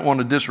time because I didn't want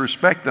to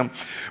disrespect them.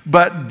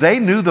 But they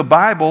knew the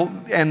Bible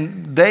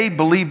and they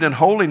believed in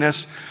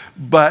holiness,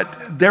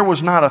 but there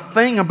was not a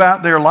thing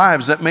about their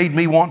lives that made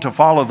me want to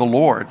follow the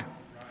Lord.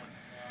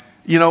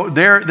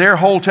 Their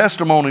whole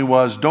testimony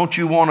was, don't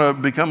you want to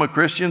become a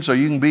Christian so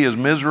you can be as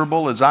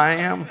miserable as I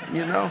am?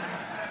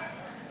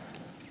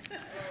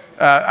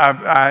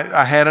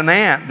 I had an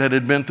aunt that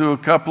had been through a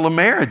couple of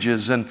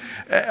marriages, and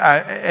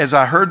as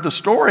I heard the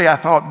story, I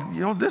thought,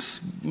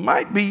 this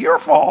might be your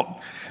fault.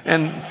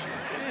 And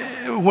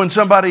when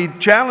somebody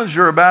challenged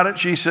her about it,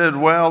 she said,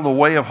 well, the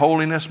way of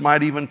holiness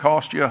might even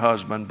cost you a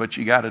husband, but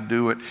you got to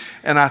do it.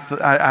 And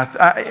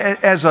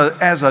as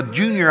a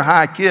junior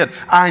high kid,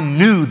 I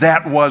knew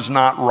that was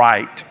not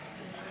right.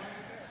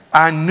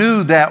 I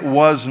knew that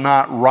was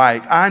not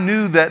right. I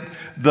knew that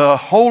the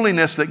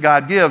holiness that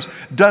God gives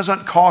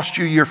doesn't cost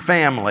you your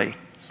family.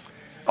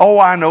 Oh,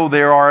 I know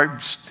there are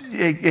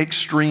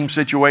extreme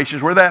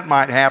situations where that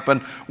might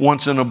happen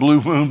once in a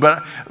blue moon,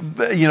 but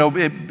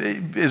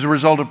it is a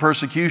result of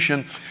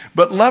persecution.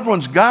 But loved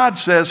ones, God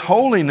says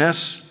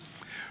holiness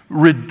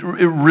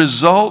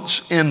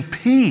results in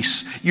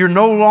peace. You're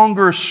no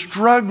longer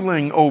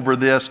struggling over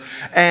this,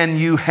 and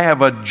you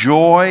have a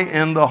joy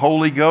in the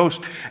Holy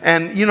Ghost.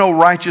 And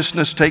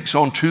righteousness takes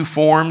on two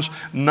forms.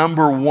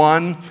 Number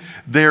one,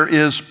 there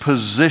is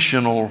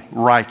positional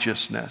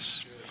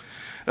righteousness.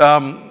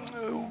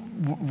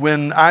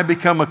 When I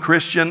become a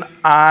Christian,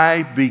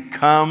 I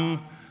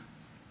become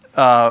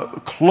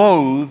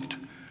clothed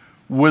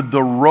with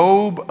the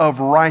robe of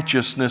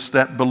righteousness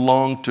that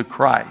belonged to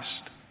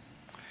Christ.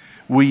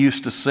 We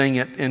used to sing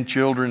it in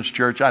children's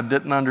church. I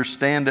didn't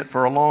understand it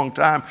for a long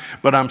time,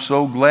 but I'm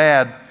so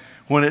glad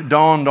when it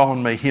dawned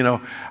on me.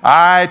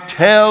 I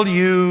tell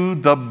you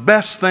the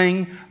best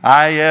thing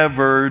I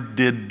ever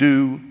did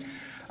do.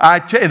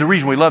 And the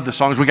reason we love this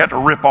song is we got to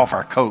rip off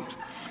our coat.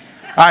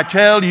 I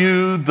tell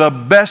you the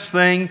best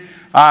thing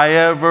I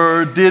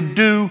ever did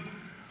do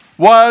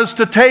was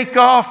to take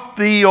off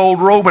the old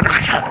robe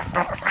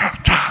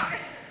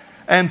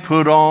and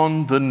put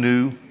on the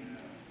new.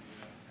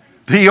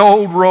 The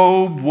old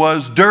robe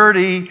was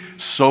dirty,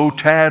 so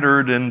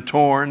tattered and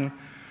torn,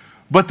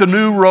 but the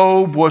new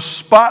robe was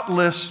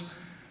spotless,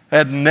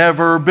 had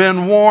never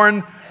been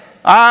worn.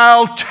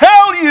 I'll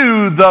tell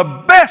you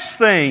the best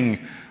thing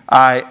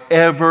I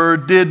ever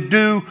did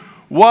do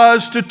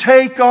was to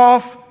take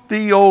off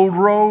the old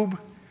robe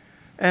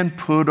and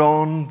put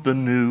on the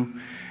new.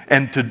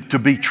 And to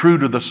be true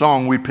to the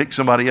song, we pick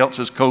somebody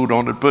else's coat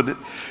on and put it,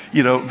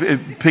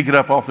 pick it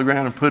up off the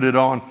ground and put it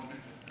on.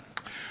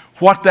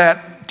 What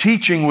that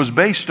teaching was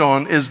based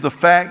on is the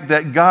fact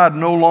that God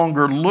no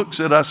longer looks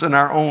at us in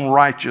our own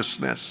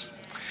righteousness.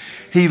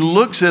 He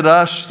looks at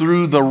us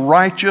through the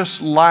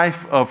righteous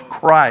life of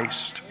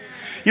Christ.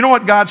 You know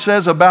what God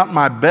says about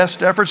my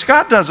best efforts?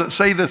 God doesn't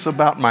say this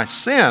about my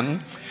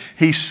sin.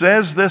 He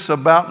says this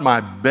about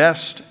my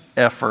best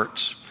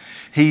efforts.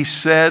 He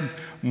said,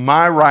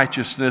 my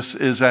righteousness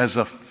is as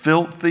a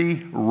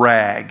filthy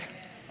rag.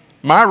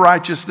 My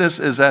righteousness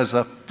is as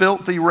a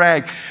filthy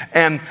rag.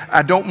 And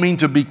I don't mean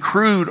to be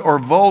crude or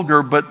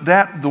vulgar, but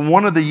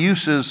one of the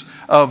uses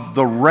of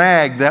the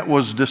rag that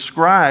was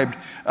described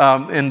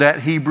in that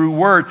Hebrew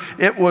word,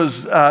 it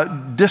was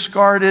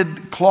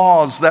discarded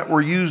cloths that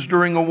were used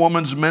during a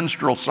woman's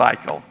menstrual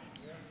cycle.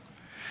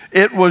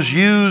 It was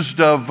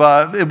used of,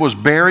 it was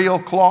burial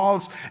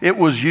cloths. It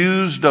was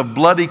used of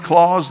bloody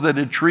cloths that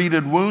had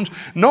treated wounds.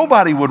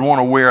 Nobody would want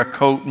to wear a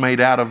coat made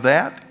out of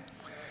that.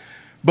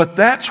 But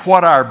that's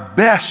what our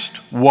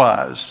best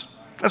was.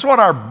 That's what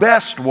our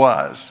best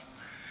was.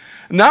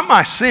 Not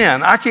my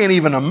sin. I can't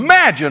even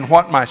imagine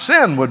what my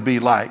sin would be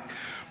like.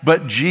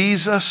 But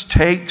Jesus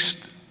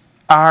takes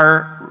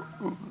our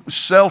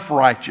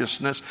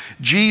self-righteousness.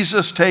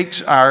 Jesus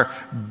takes our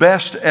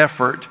best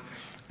effort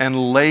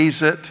and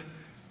lays it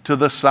to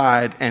the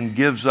side and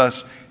gives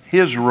us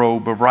His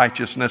robe of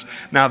righteousness.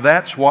 Now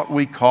that's what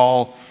we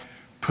call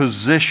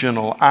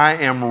positional. I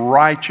am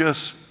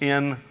righteous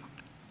in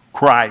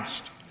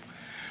Christ.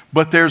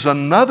 But there's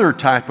another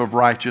type of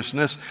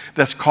righteousness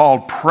that's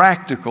called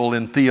practical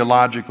in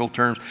theological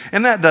terms.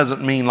 And that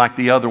doesn't mean like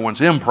the other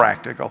ones,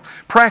 impractical.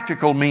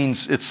 Practical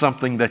means it's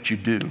something that you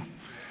do.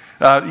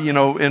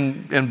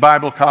 In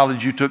Bible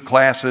college, you took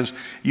classes,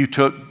 you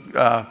took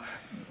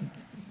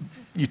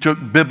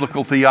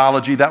biblical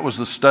theology. That was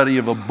the study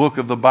of a book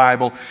of the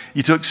Bible.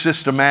 You took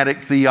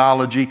systematic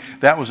theology.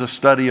 That was a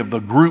study of the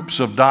groups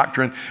of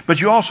doctrine.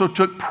 But you also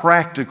took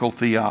practical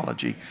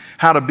theology,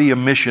 how to be a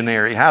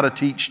missionary, how to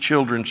teach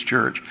children's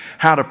church,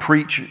 how to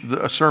preach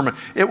a sermon.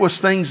 It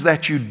was things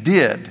that you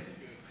did.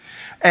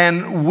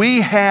 And we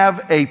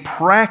have a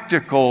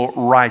practical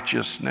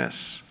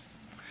righteousness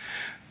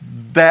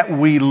that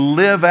we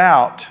live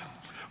out.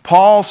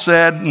 Paul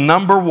said,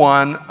 number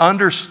one,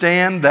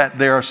 understand that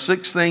there are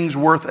 6 things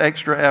worth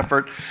extra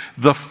effort.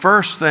 The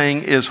first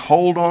thing is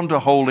hold on to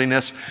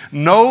holiness.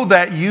 Know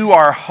that you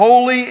are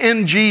holy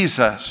in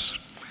Jesus,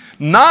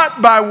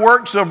 not by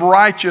works of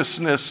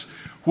righteousness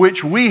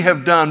which we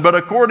have done, but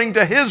according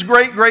to His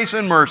great grace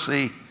and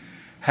mercy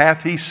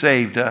hath He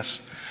saved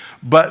us.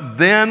 But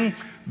then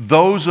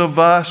those of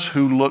us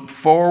who look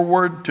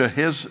forward to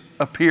His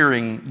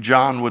appearing,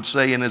 John would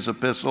say in his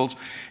epistles,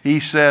 he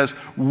says,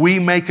 we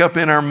make up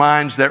in our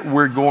minds that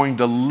we're going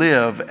to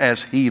live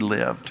as He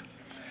lived.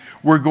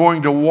 We're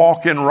going to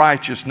walk in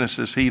righteousness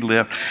as He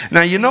lived.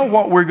 Now, you know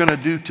what we're going to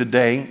do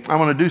today? I'm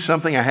going to do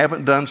something I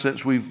haven't done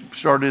since we've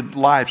started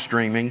live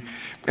streaming,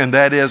 and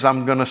that is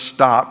I'm going to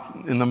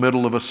stop in the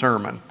middle of a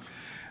sermon.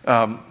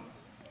 I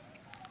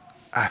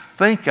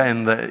think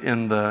in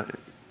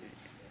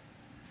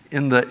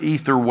the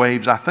ether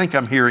waves, I think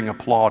I'm hearing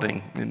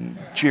applauding and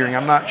cheering.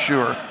 I'm not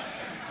sure.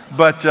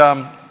 But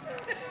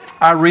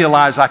I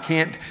realize I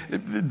can't,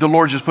 the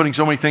Lord's just putting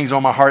so many things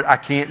on my heart, I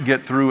can't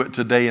get through it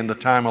today in the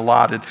time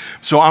allotted.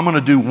 So I'm going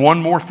to do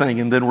one more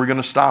thing, and then we're going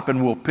to stop,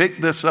 and we'll pick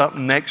this up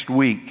next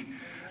week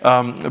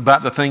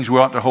about the things we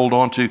ought to hold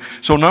on to.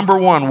 So number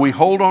one, we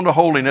hold on to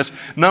holiness.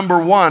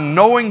 Number one,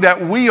 knowing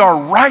that we are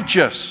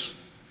righteous.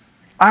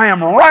 I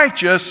am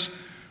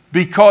righteous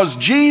because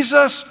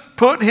Jesus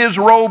put His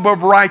robe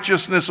of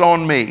righteousness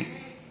on me.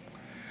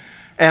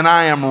 And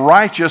I am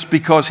righteous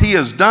because He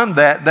has done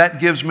that. That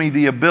gives me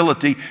the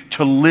ability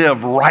to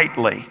live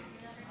rightly.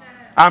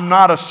 I'm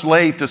not a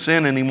slave to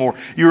sin anymore.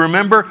 You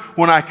remember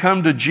when I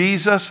come to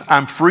Jesus,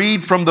 I'm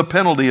freed from the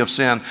penalty of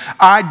sin.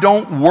 I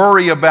don't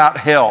worry about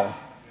hell.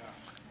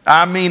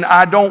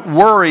 I don't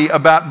worry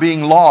about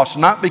being lost,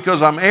 not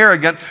because I'm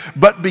arrogant,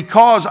 but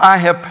because I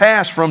have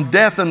passed from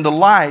death into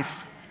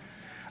life.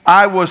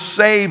 I was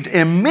saved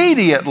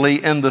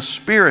immediately in the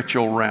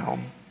spiritual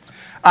realm.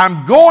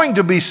 I'm going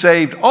to be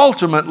saved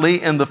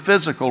ultimately in the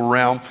physical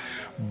realm,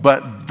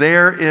 but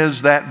there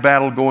is that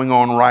battle going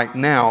on right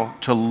now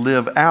to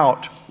live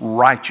out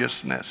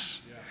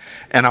righteousness.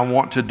 And I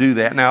want to do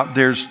that. Now,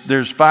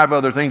 there's 5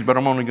 other things, but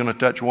I'm only going to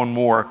touch one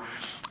more.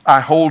 I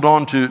hold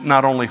on to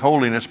not only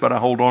holiness, but I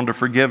hold on to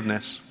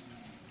forgiveness.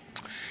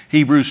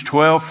 Hebrews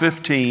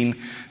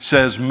 12:15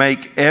 says,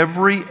 make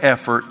every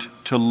effort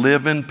to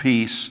live in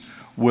peace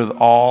with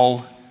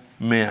all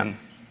men.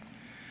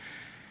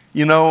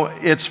 You know,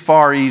 it's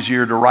far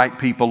easier to write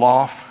people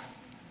off.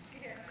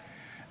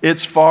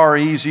 It's far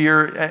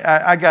easier.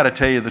 I got to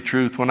tell you the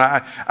truth. When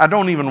I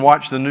don't even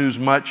watch the news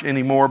much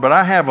anymore, but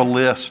I have a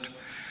list.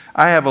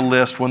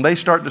 When they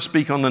start to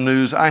speak on the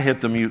news, I hit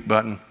the mute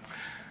button.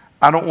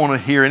 I don't want to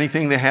hear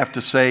anything they have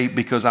to say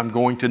because I'm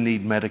going to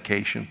need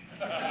medication.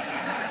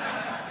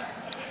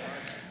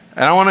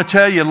 And I want to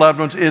tell you, loved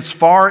ones, it's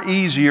far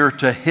easier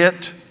to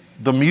hit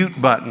the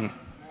mute button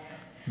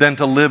than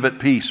to live at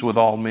peace with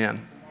all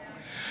men.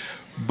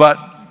 But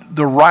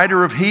the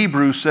writer of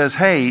Hebrews says,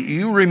 hey,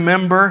 you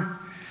remember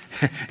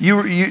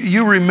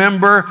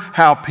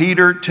how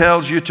Peter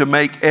tells you to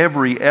make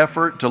every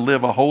effort to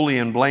live a holy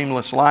and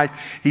blameless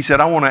life? He said,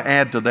 I want to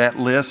add to that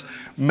list,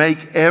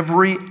 make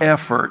every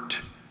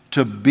effort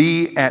to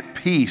be at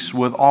peace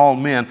with all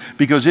men.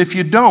 Because if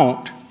you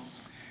don't,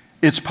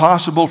 it's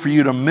possible for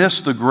you to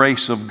miss the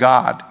grace of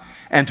God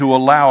and to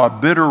allow a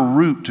bitter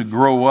root to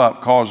grow up,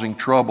 causing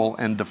trouble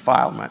and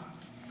defilement.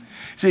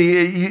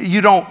 See,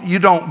 you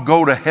don't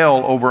go to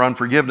hell over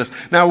unforgiveness.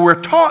 Now, we're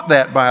taught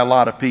that by a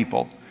lot of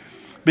people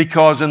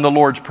because in the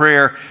Lord's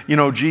Prayer,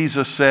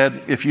 Jesus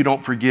said, if you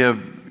don't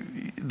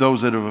forgive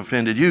those that have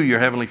offended you, your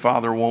Heavenly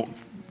Father won't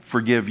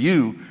forgive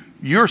you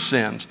your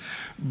sins.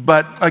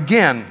 But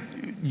again,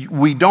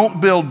 we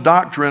don't build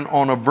doctrine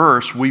on a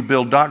verse, we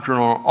build doctrine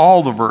on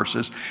all the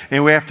verses,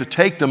 and we have to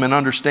take them and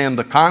understand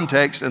the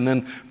context and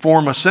then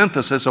form a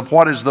synthesis of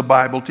what is the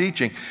Bible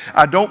teaching.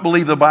 I don't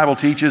believe the Bible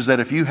teaches that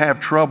if you have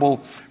trouble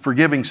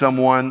forgiving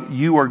someone,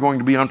 you are going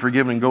to be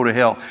unforgiven and go to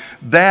hell.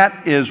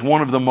 That is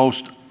one of the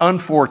most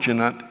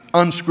unfortunate,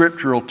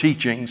 unscriptural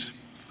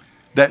teachings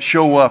that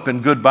show up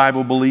in good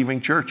Bible-believing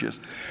churches.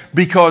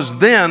 Because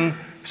then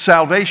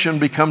salvation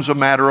becomes a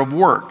matter of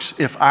works.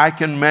 If I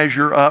can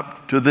measure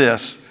up to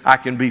this, I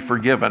can be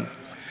forgiven.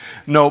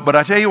 No, but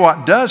I tell you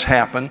what does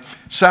happen.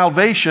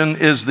 Salvation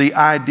is the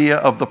idea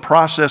of the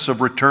process of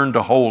return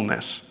to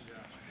wholeness.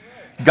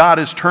 God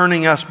is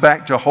turning us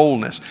back to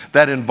wholeness.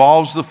 That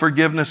involves the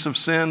forgiveness of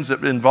sins.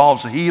 It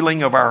involves the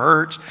healing of our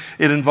hurts.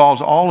 It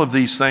involves all of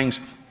these things.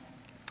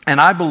 And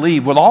I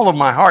believe with all of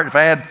my heart, if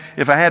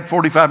I had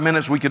 45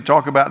 minutes, we could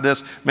talk about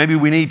this. Maybe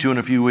we need to in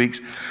a few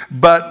weeks.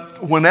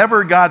 But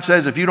whenever God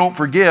says, if you don't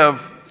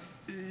forgive,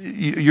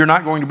 you're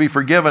not going to be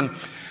forgiven.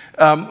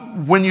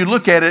 When you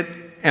look at it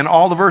and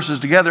all the verses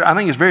together, I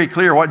think it's very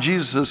clear what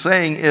Jesus is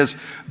saying is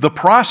the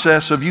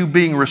process of you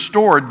being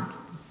restored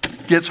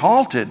gets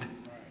halted.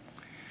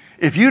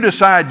 If you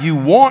decide you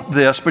want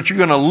this, but you're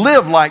going to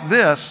live like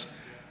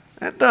this,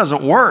 that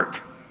doesn't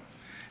work.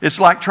 It's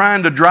like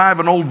trying to drive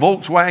an old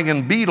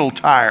Volkswagen Beetle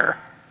tire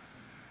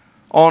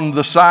on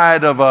the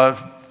side of a,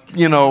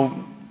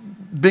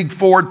 big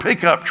Ford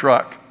pickup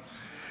truck.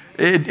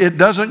 It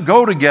doesn't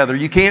go together.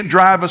 You can't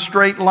drive a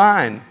straight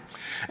line.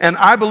 And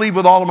I believe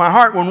with all of my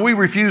heart, when we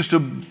refuse to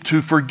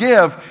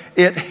forgive,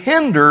 it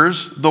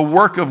hinders the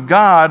work of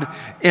God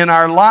in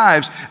our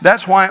lives.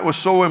 That's why it was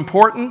so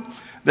important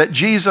that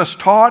Jesus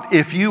taught,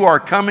 if you are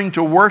coming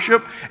to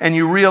worship and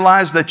you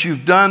realize that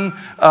you've done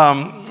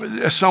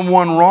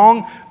someone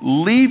wrong,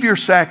 leave your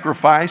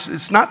sacrifice.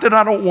 It's not that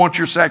I don't want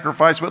your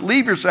sacrifice, but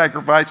leave your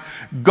sacrifice.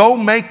 Go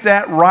make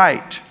that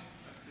right.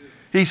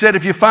 He said,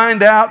 if you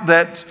find out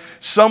that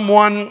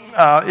someone,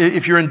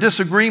 if you're in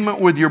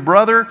disagreement with your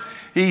brother,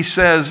 he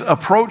says,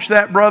 approach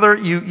that brother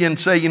and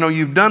say,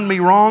 you've done me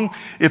wrong.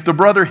 If the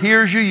brother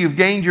hears you, you've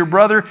gained your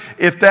brother.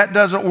 If that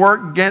doesn't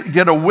work,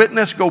 get a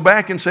witness, go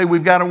back and say,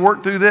 we've got to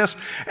work through this.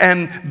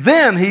 And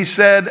then he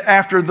said,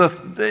 after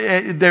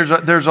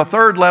there's a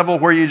third level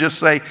where you just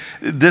say,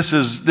 this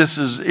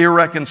is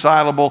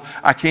irreconcilable.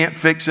 I can't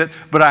fix it,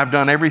 but I've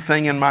done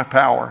everything in my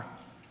power.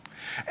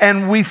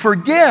 And we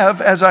forgive,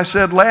 as I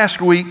said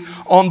last week,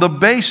 on the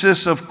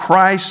basis of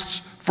Christ's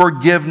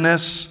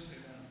forgiveness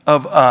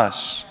of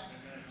us.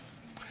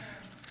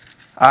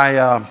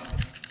 I'm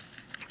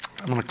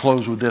going to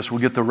close with this.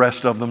 We'll get the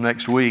rest of them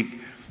next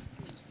week.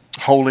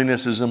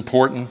 Holiness is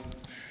important.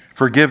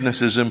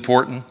 Forgiveness is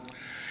important.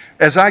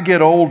 As I get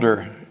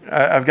older,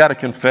 I've got to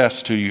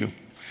confess to you,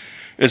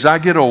 as I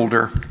get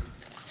older,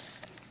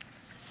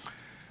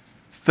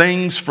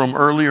 things from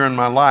earlier in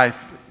my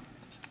life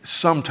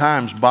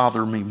sometimes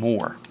bother me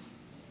more.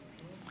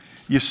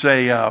 You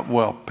say,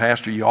 well,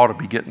 Pastor, you ought to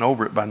be getting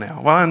over it by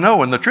now. Well, I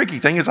know, and the tricky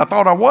thing is I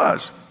thought I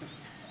was.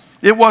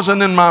 It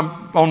wasn't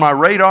on my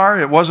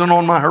radar. It wasn't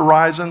on my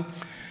horizon.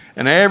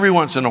 And every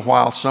once in a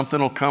while,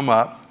 something will come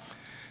up,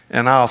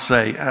 and I'll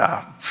say,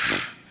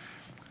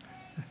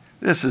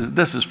 this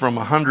is from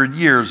 100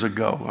 years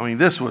ago. I mean,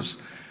 this was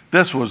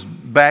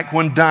back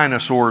when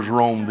dinosaurs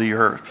roamed the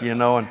earth,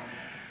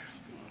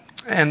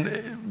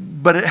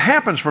 But it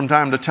happens from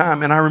time to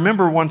time. And I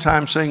remember one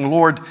time saying,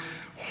 Lord,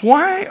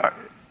 why?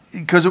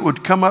 Because it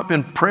would come up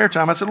in prayer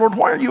time. I said, Lord,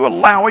 why are you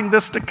allowing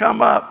this to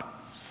come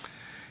up?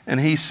 And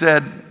he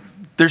said,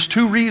 there's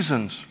two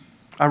reasons.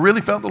 I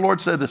really felt the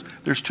Lord said this.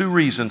 There's two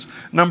reasons.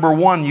 Number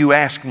one, you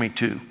asked me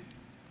to.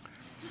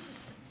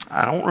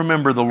 I don't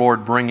remember the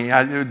Lord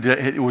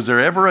was there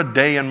ever a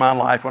day in my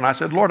life when I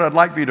said, Lord, I'd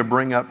like for you to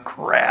bring up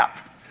crap?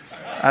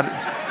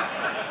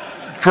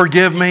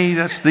 Forgive me,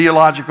 that's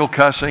theological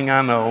cussing,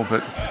 I know,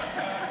 but...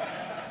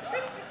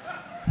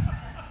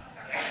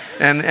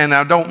 And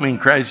I don't mean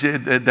crazy,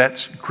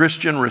 that's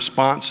Christian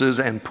responses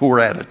and poor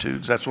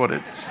attitudes. That's what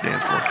it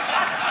stands for.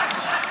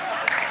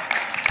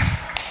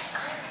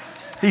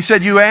 He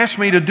said, you asked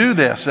me to do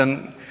this.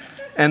 And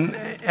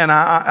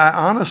I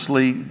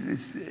honestly,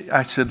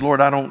 I said, Lord,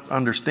 I don't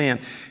understand.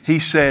 He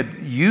said,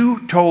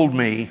 you told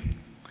me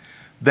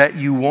that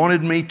you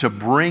wanted me to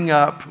bring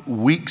up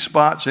weak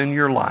spots in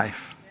your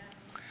life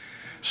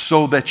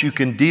so that you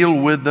can deal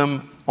with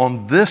them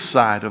on this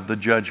side of the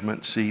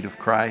judgment seat of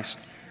Christ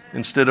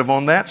instead of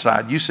on that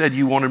side. You said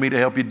you wanted me to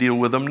help you deal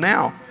with them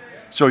now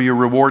so your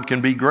reward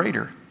can be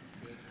greater.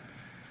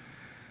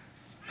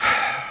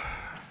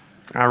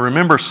 I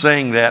remember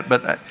saying that,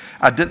 but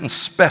I didn't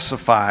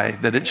specify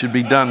that it should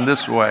be done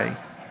this way.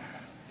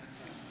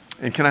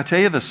 And can I tell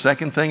you the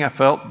second thing I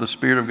felt the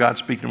Spirit of God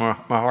speaking to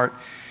my heart?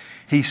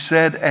 He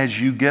said, as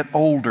you get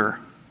older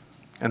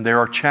and there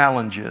are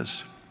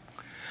challenges,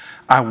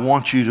 I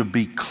want you to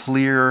be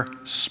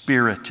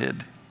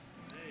clear-spirited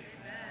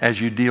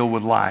as you deal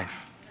with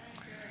life.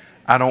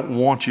 I don't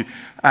want you...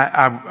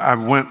 I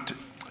went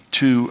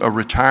to a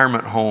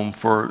retirement home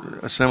for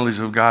Assemblies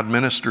of God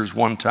ministers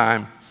one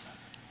time.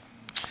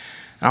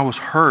 And I was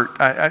hurt,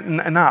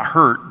 not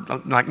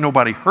hurt, like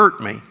nobody hurt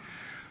me,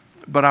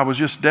 but I was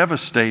just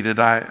devastated.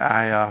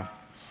 I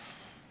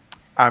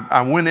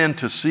went in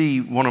to see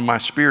one of my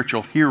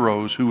spiritual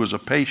heroes who was a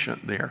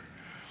patient there.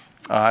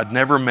 I'd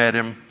never met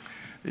him.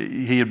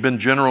 He had been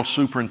general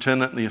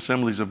superintendent in the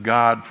Assemblies of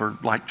God for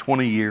like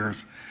 20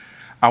 years.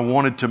 I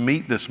wanted to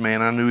meet this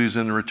man. I knew he was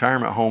in the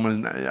retirement home,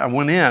 and I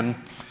went in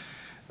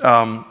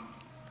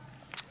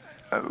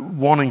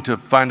wanting to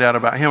find out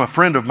about him. A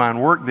friend of mine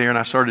worked there, and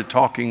I started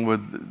talking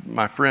with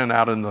my friend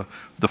out in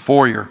the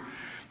foyer.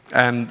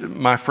 And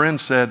my friend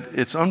said,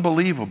 "It's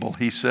unbelievable."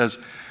 He says,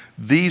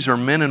 "These are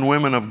men and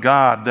women of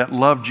God that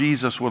love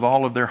Jesus with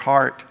all of their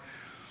heart."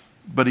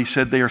 But he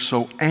said they are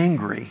so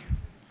angry,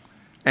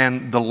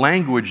 and the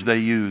language they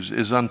use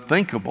is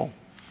unthinkable.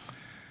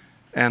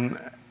 And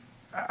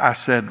I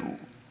said,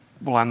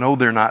 "Well, I know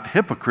they're not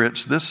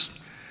hypocrites.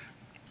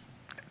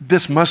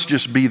 This must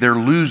just be they're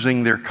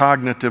losing their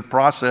cognitive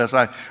process.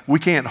 We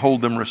can't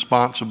hold them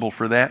responsible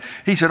for that."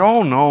 He said,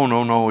 "Oh,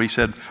 no. He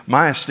said,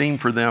 "My esteem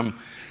for them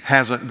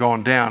hasn't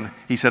gone down."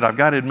 He said, "I've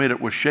got to admit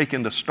it was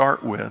shaken to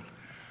start with."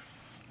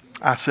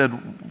 I said,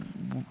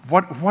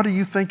 what do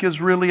you think is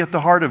really at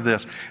the heart of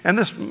this?" And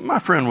my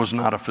friend was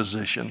not a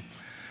physician,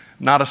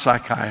 not a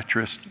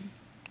psychiatrist,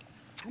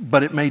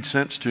 but it made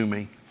sense to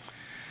me.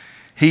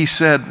 He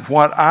said,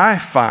 "What I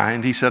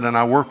find," he said, "and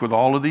I work with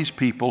all of these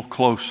people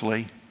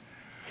closely,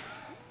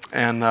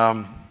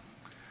 and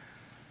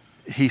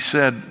he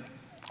said,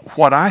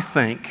 what I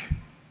think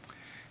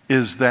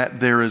is that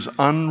there is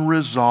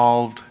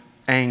unresolved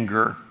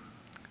anger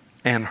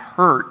and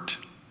hurt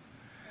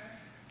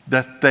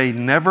that they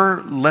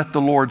never let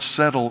the Lord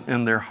settle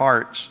in their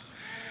hearts.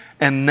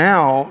 And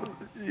now,"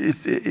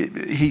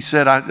 he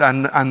said,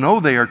 I know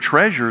they are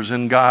treasures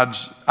in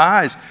God's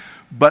eyes,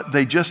 but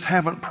they just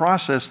haven't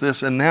processed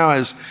this. And now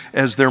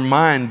as their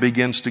mind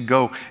begins to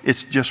go,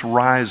 it just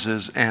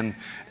rises, and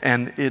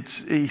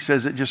he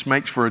says it just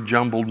makes for a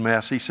jumbled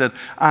mess. He said,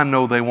 "I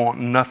know they want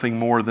nothing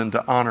more than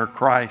to honor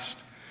Christ."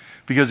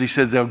 Because he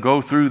says they'll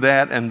go through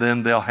that, and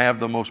then they'll have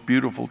the most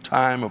beautiful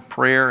time of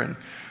prayer and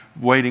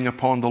waiting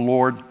upon the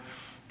Lord.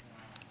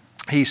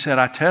 He said,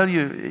 "I tell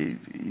you,"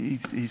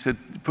 he said,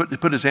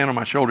 put his hand on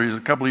my shoulder. He's a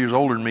couple of years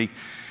older than me.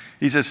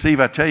 He said, "Steve,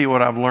 I tell you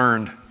what I've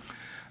learned.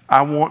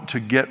 I want to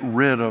get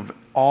rid of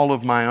all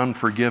of my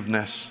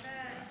unforgiveness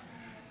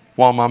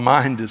while my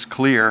mind is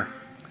clear,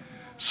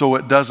 so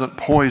it doesn't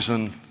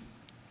poison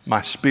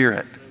my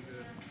spirit."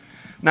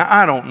 Now,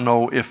 I don't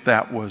know if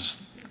that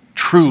was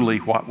truly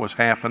what was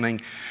happening,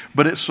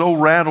 but it so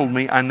rattled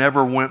me, I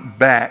never went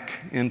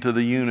back into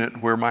the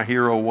unit where my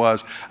hero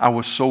was. I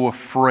was so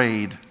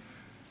afraid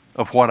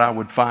of what I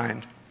would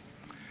find.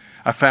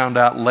 I found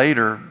out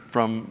later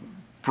from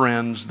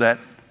friends that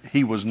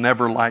he was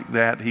never like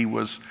that. He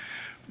was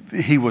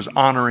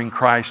honoring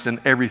Christ in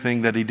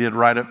everything that he did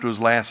right up to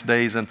his last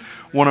days. And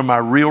one of my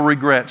real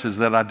regrets is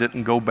that I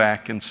didn't go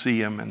back and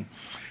see him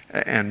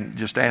and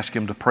just ask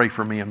him to pray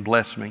for me and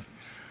bless me.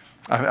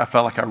 I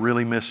felt like I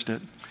really missed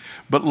it.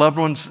 But loved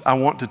ones, I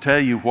want to tell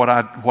you what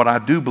I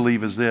do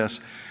believe is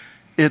this.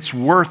 It's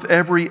worth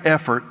every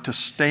effort to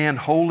stand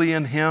holy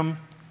in Him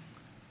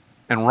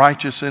and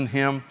righteous in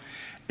Him.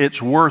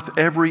 It's worth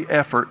every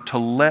effort to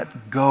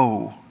let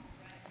go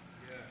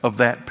of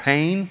that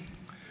pain,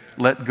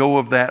 let go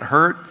of that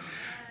hurt.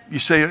 You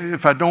say,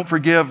 "If I don't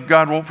forgive,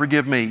 God won't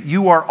forgive me."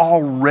 You are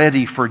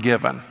already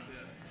forgiven.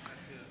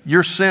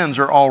 Your sins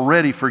are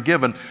already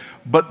forgiven,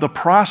 but the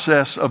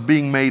process of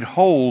being made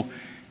whole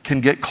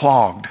can get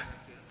clogged.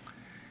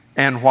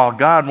 And while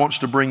God wants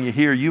to bring you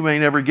here, you may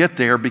never get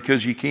there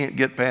because you can't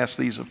get past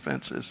these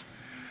offenses.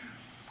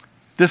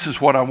 This is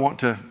what I want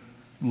to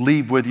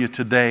leave with you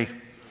today.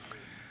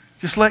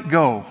 Just let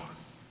go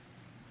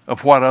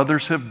of what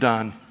others have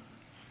done.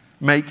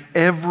 Make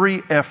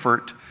every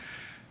effort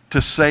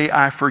to say,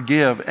 "I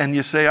forgive." And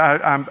you say,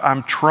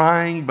 I'm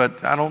trying,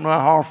 but I don't know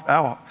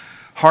how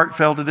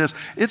heartfelt it is.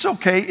 It's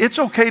okay. It's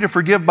okay to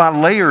forgive by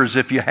layers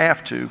if you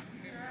have to.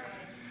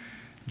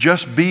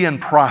 Just be in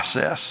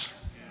process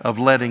of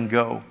letting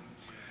go.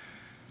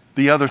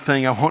 The other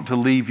thing I want to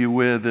leave you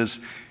with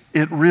is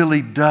it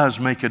really does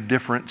make a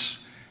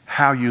difference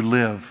how you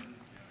live.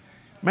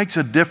 It makes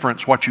a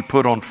difference what you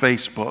put on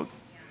Facebook.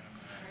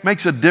 It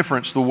makes a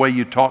difference the way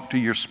you talk to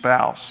your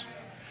spouse.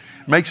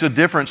 It makes a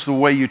difference the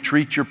way you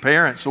treat your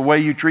parents, the way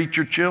you treat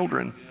your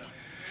children.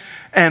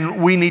 And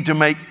we need to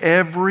make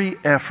every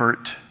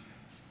effort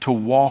to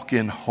walk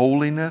in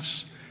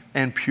holiness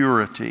and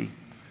purity.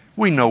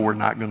 We know we're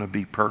not going to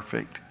be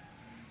perfect.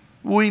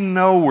 We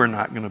know we're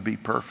not going to be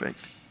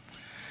perfect,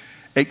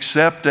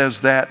 except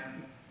as that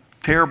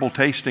terrible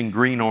tasting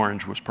green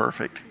orange was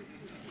perfect.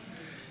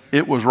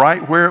 It was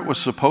right where it was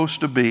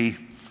supposed to be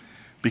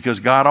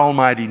because God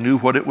Almighty knew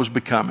what it was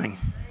becoming.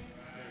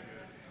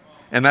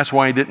 And that's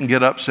why He didn't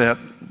get upset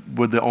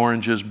with the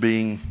oranges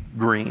being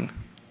green.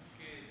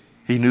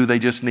 He knew they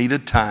just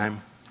needed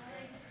time.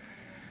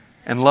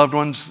 And loved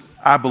ones,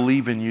 I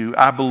believe in you.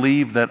 I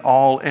believe that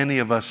all any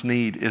of us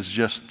need is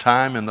just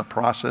time in the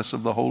process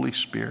of the Holy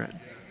Spirit.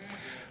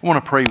 I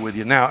want to pray with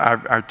you. Now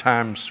our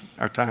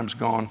time's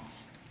gone.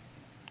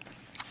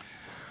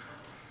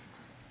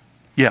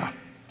 Yeah.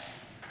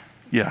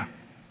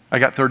 I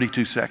got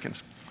 32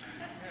 seconds.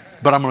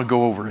 But I'm going to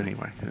go over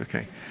anyway.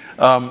 Okay.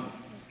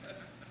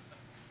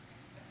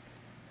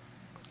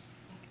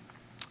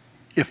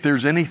 If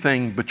there's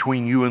anything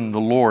between you and the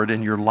Lord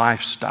in your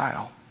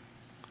lifestyle,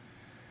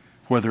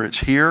 whether it's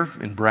here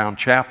in Brown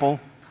Chapel,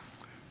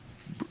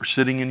 or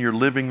sitting in your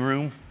living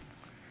room,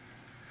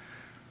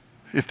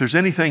 if there's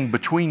anything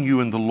between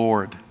you and the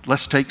Lord,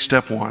 let's take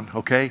step one,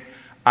 okay?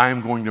 I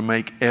am going to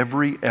make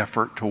every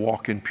effort to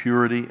walk in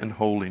purity and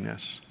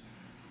holiness,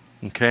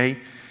 okay?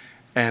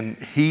 And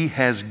He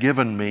has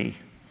given me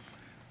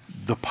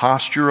the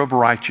posture of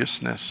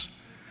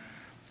righteousness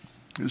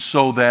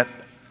so that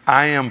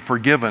I am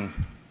forgiven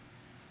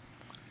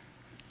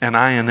and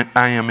I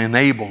am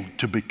enabled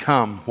to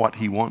become what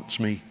He wants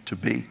me to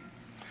be.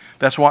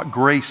 That's what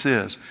grace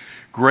is.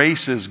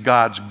 Grace is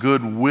God's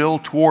goodwill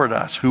toward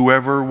us,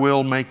 whoever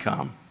will may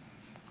come.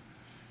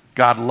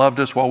 God loved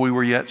us while we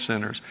were yet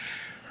sinners.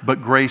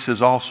 But grace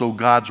is also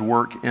God's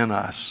work in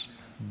us.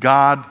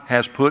 God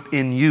has put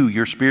in you,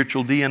 your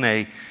spiritual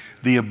DNA,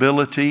 the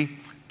ability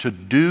to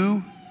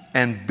do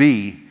and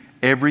be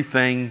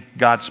everything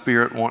God's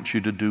Spirit wants you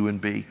to do and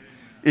be.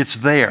 It's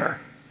there.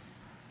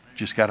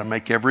 Just got to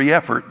make every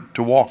effort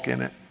to walk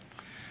in it.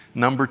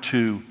 Number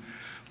 2,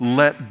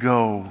 let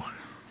go.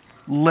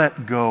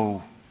 Let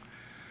go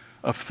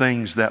of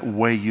things that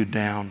weigh you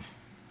down.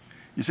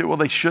 You say, well,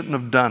 they shouldn't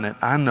have done it.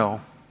 I know.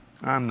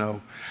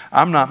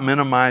 I'm not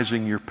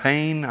minimizing your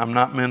pain. I'm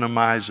not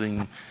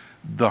minimizing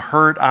the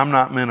hurt. I'm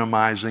not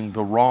minimizing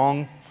the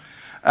wrong.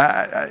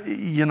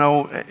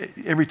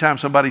 Every time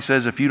somebody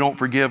says, if you don't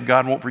forgive,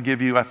 God won't forgive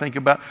you, I think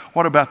about,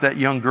 what about that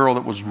young girl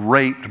that was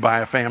raped by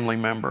a family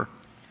member?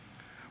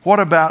 What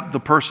about the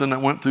person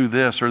that went through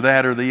this or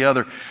that or the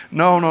other?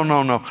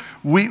 No.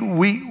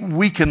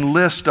 We can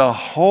list a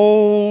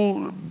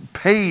whole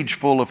page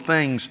full of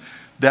things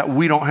that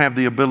we don't have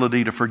the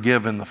ability to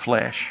forgive in the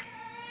flesh.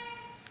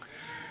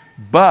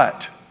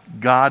 But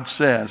God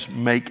says,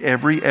 make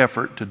every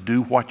effort to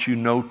do what you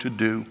know to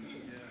do,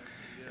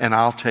 and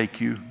I'll take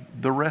you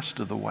the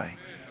rest of the way.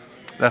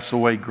 That's the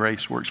way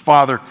grace works.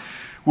 Father,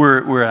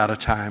 we're out of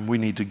time. We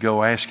need to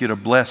go. I ask you to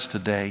bless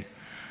today.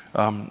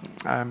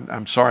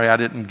 I'm sorry I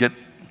didn't get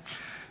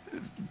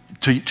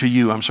to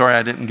you. I'm sorry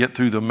I didn't get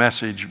through the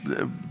message.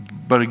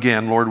 But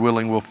again, Lord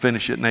willing, we'll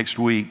finish it next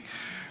week.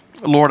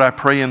 Lord, I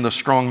pray in the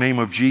strong name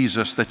of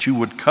Jesus that you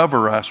would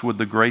cover us with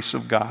the grace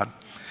of God.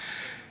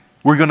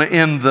 We're going to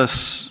end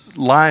this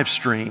live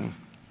stream,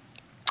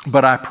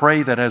 but I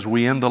pray that as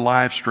we end the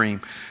live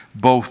stream,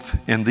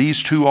 both in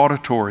these 2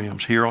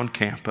 auditoriums here on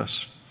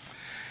campus,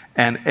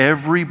 and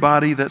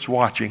everybody that's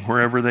watching,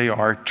 wherever they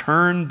are,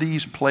 turn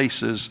these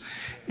places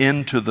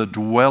into the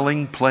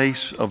dwelling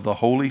place of the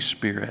Holy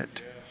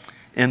Spirit,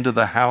 into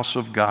the house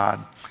of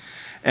God,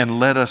 and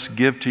let us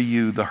give to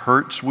you the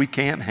hurts we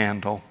can't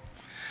handle.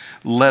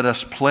 Let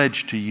us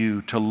pledge to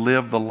you to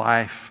live the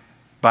life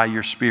by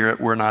your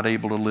Spirit we're not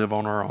able to live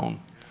on our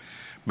own.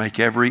 Make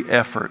every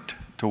effort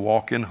to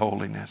walk in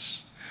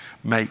holiness.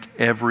 Make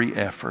every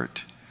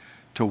effort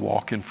to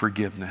walk in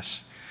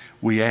forgiveness.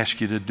 We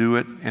ask you to do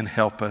it and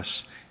help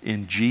us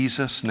in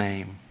Jesus'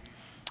 name.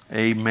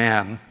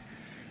 Amen.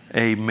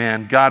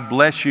 Amen. God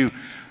bless you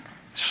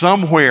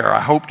somewhere. I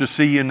hope to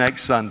see you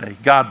next Sunday.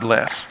 God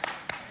bless.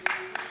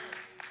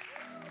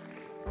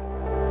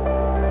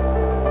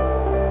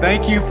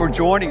 Thank you for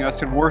joining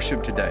us in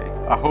worship today.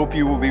 I hope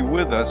you will be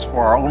with us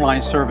for our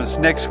online service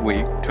next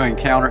week to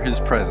encounter His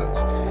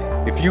presence.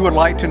 If you would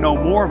like to know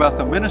more about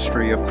the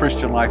ministry of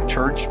Christian Life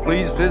Church,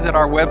 please visit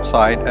our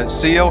website at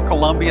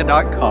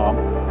clcolumbia.com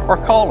or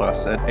call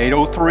us at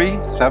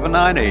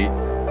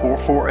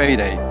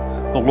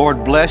 803-798-4488. The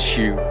Lord bless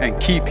you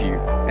and keep you,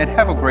 and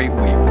have a great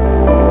week.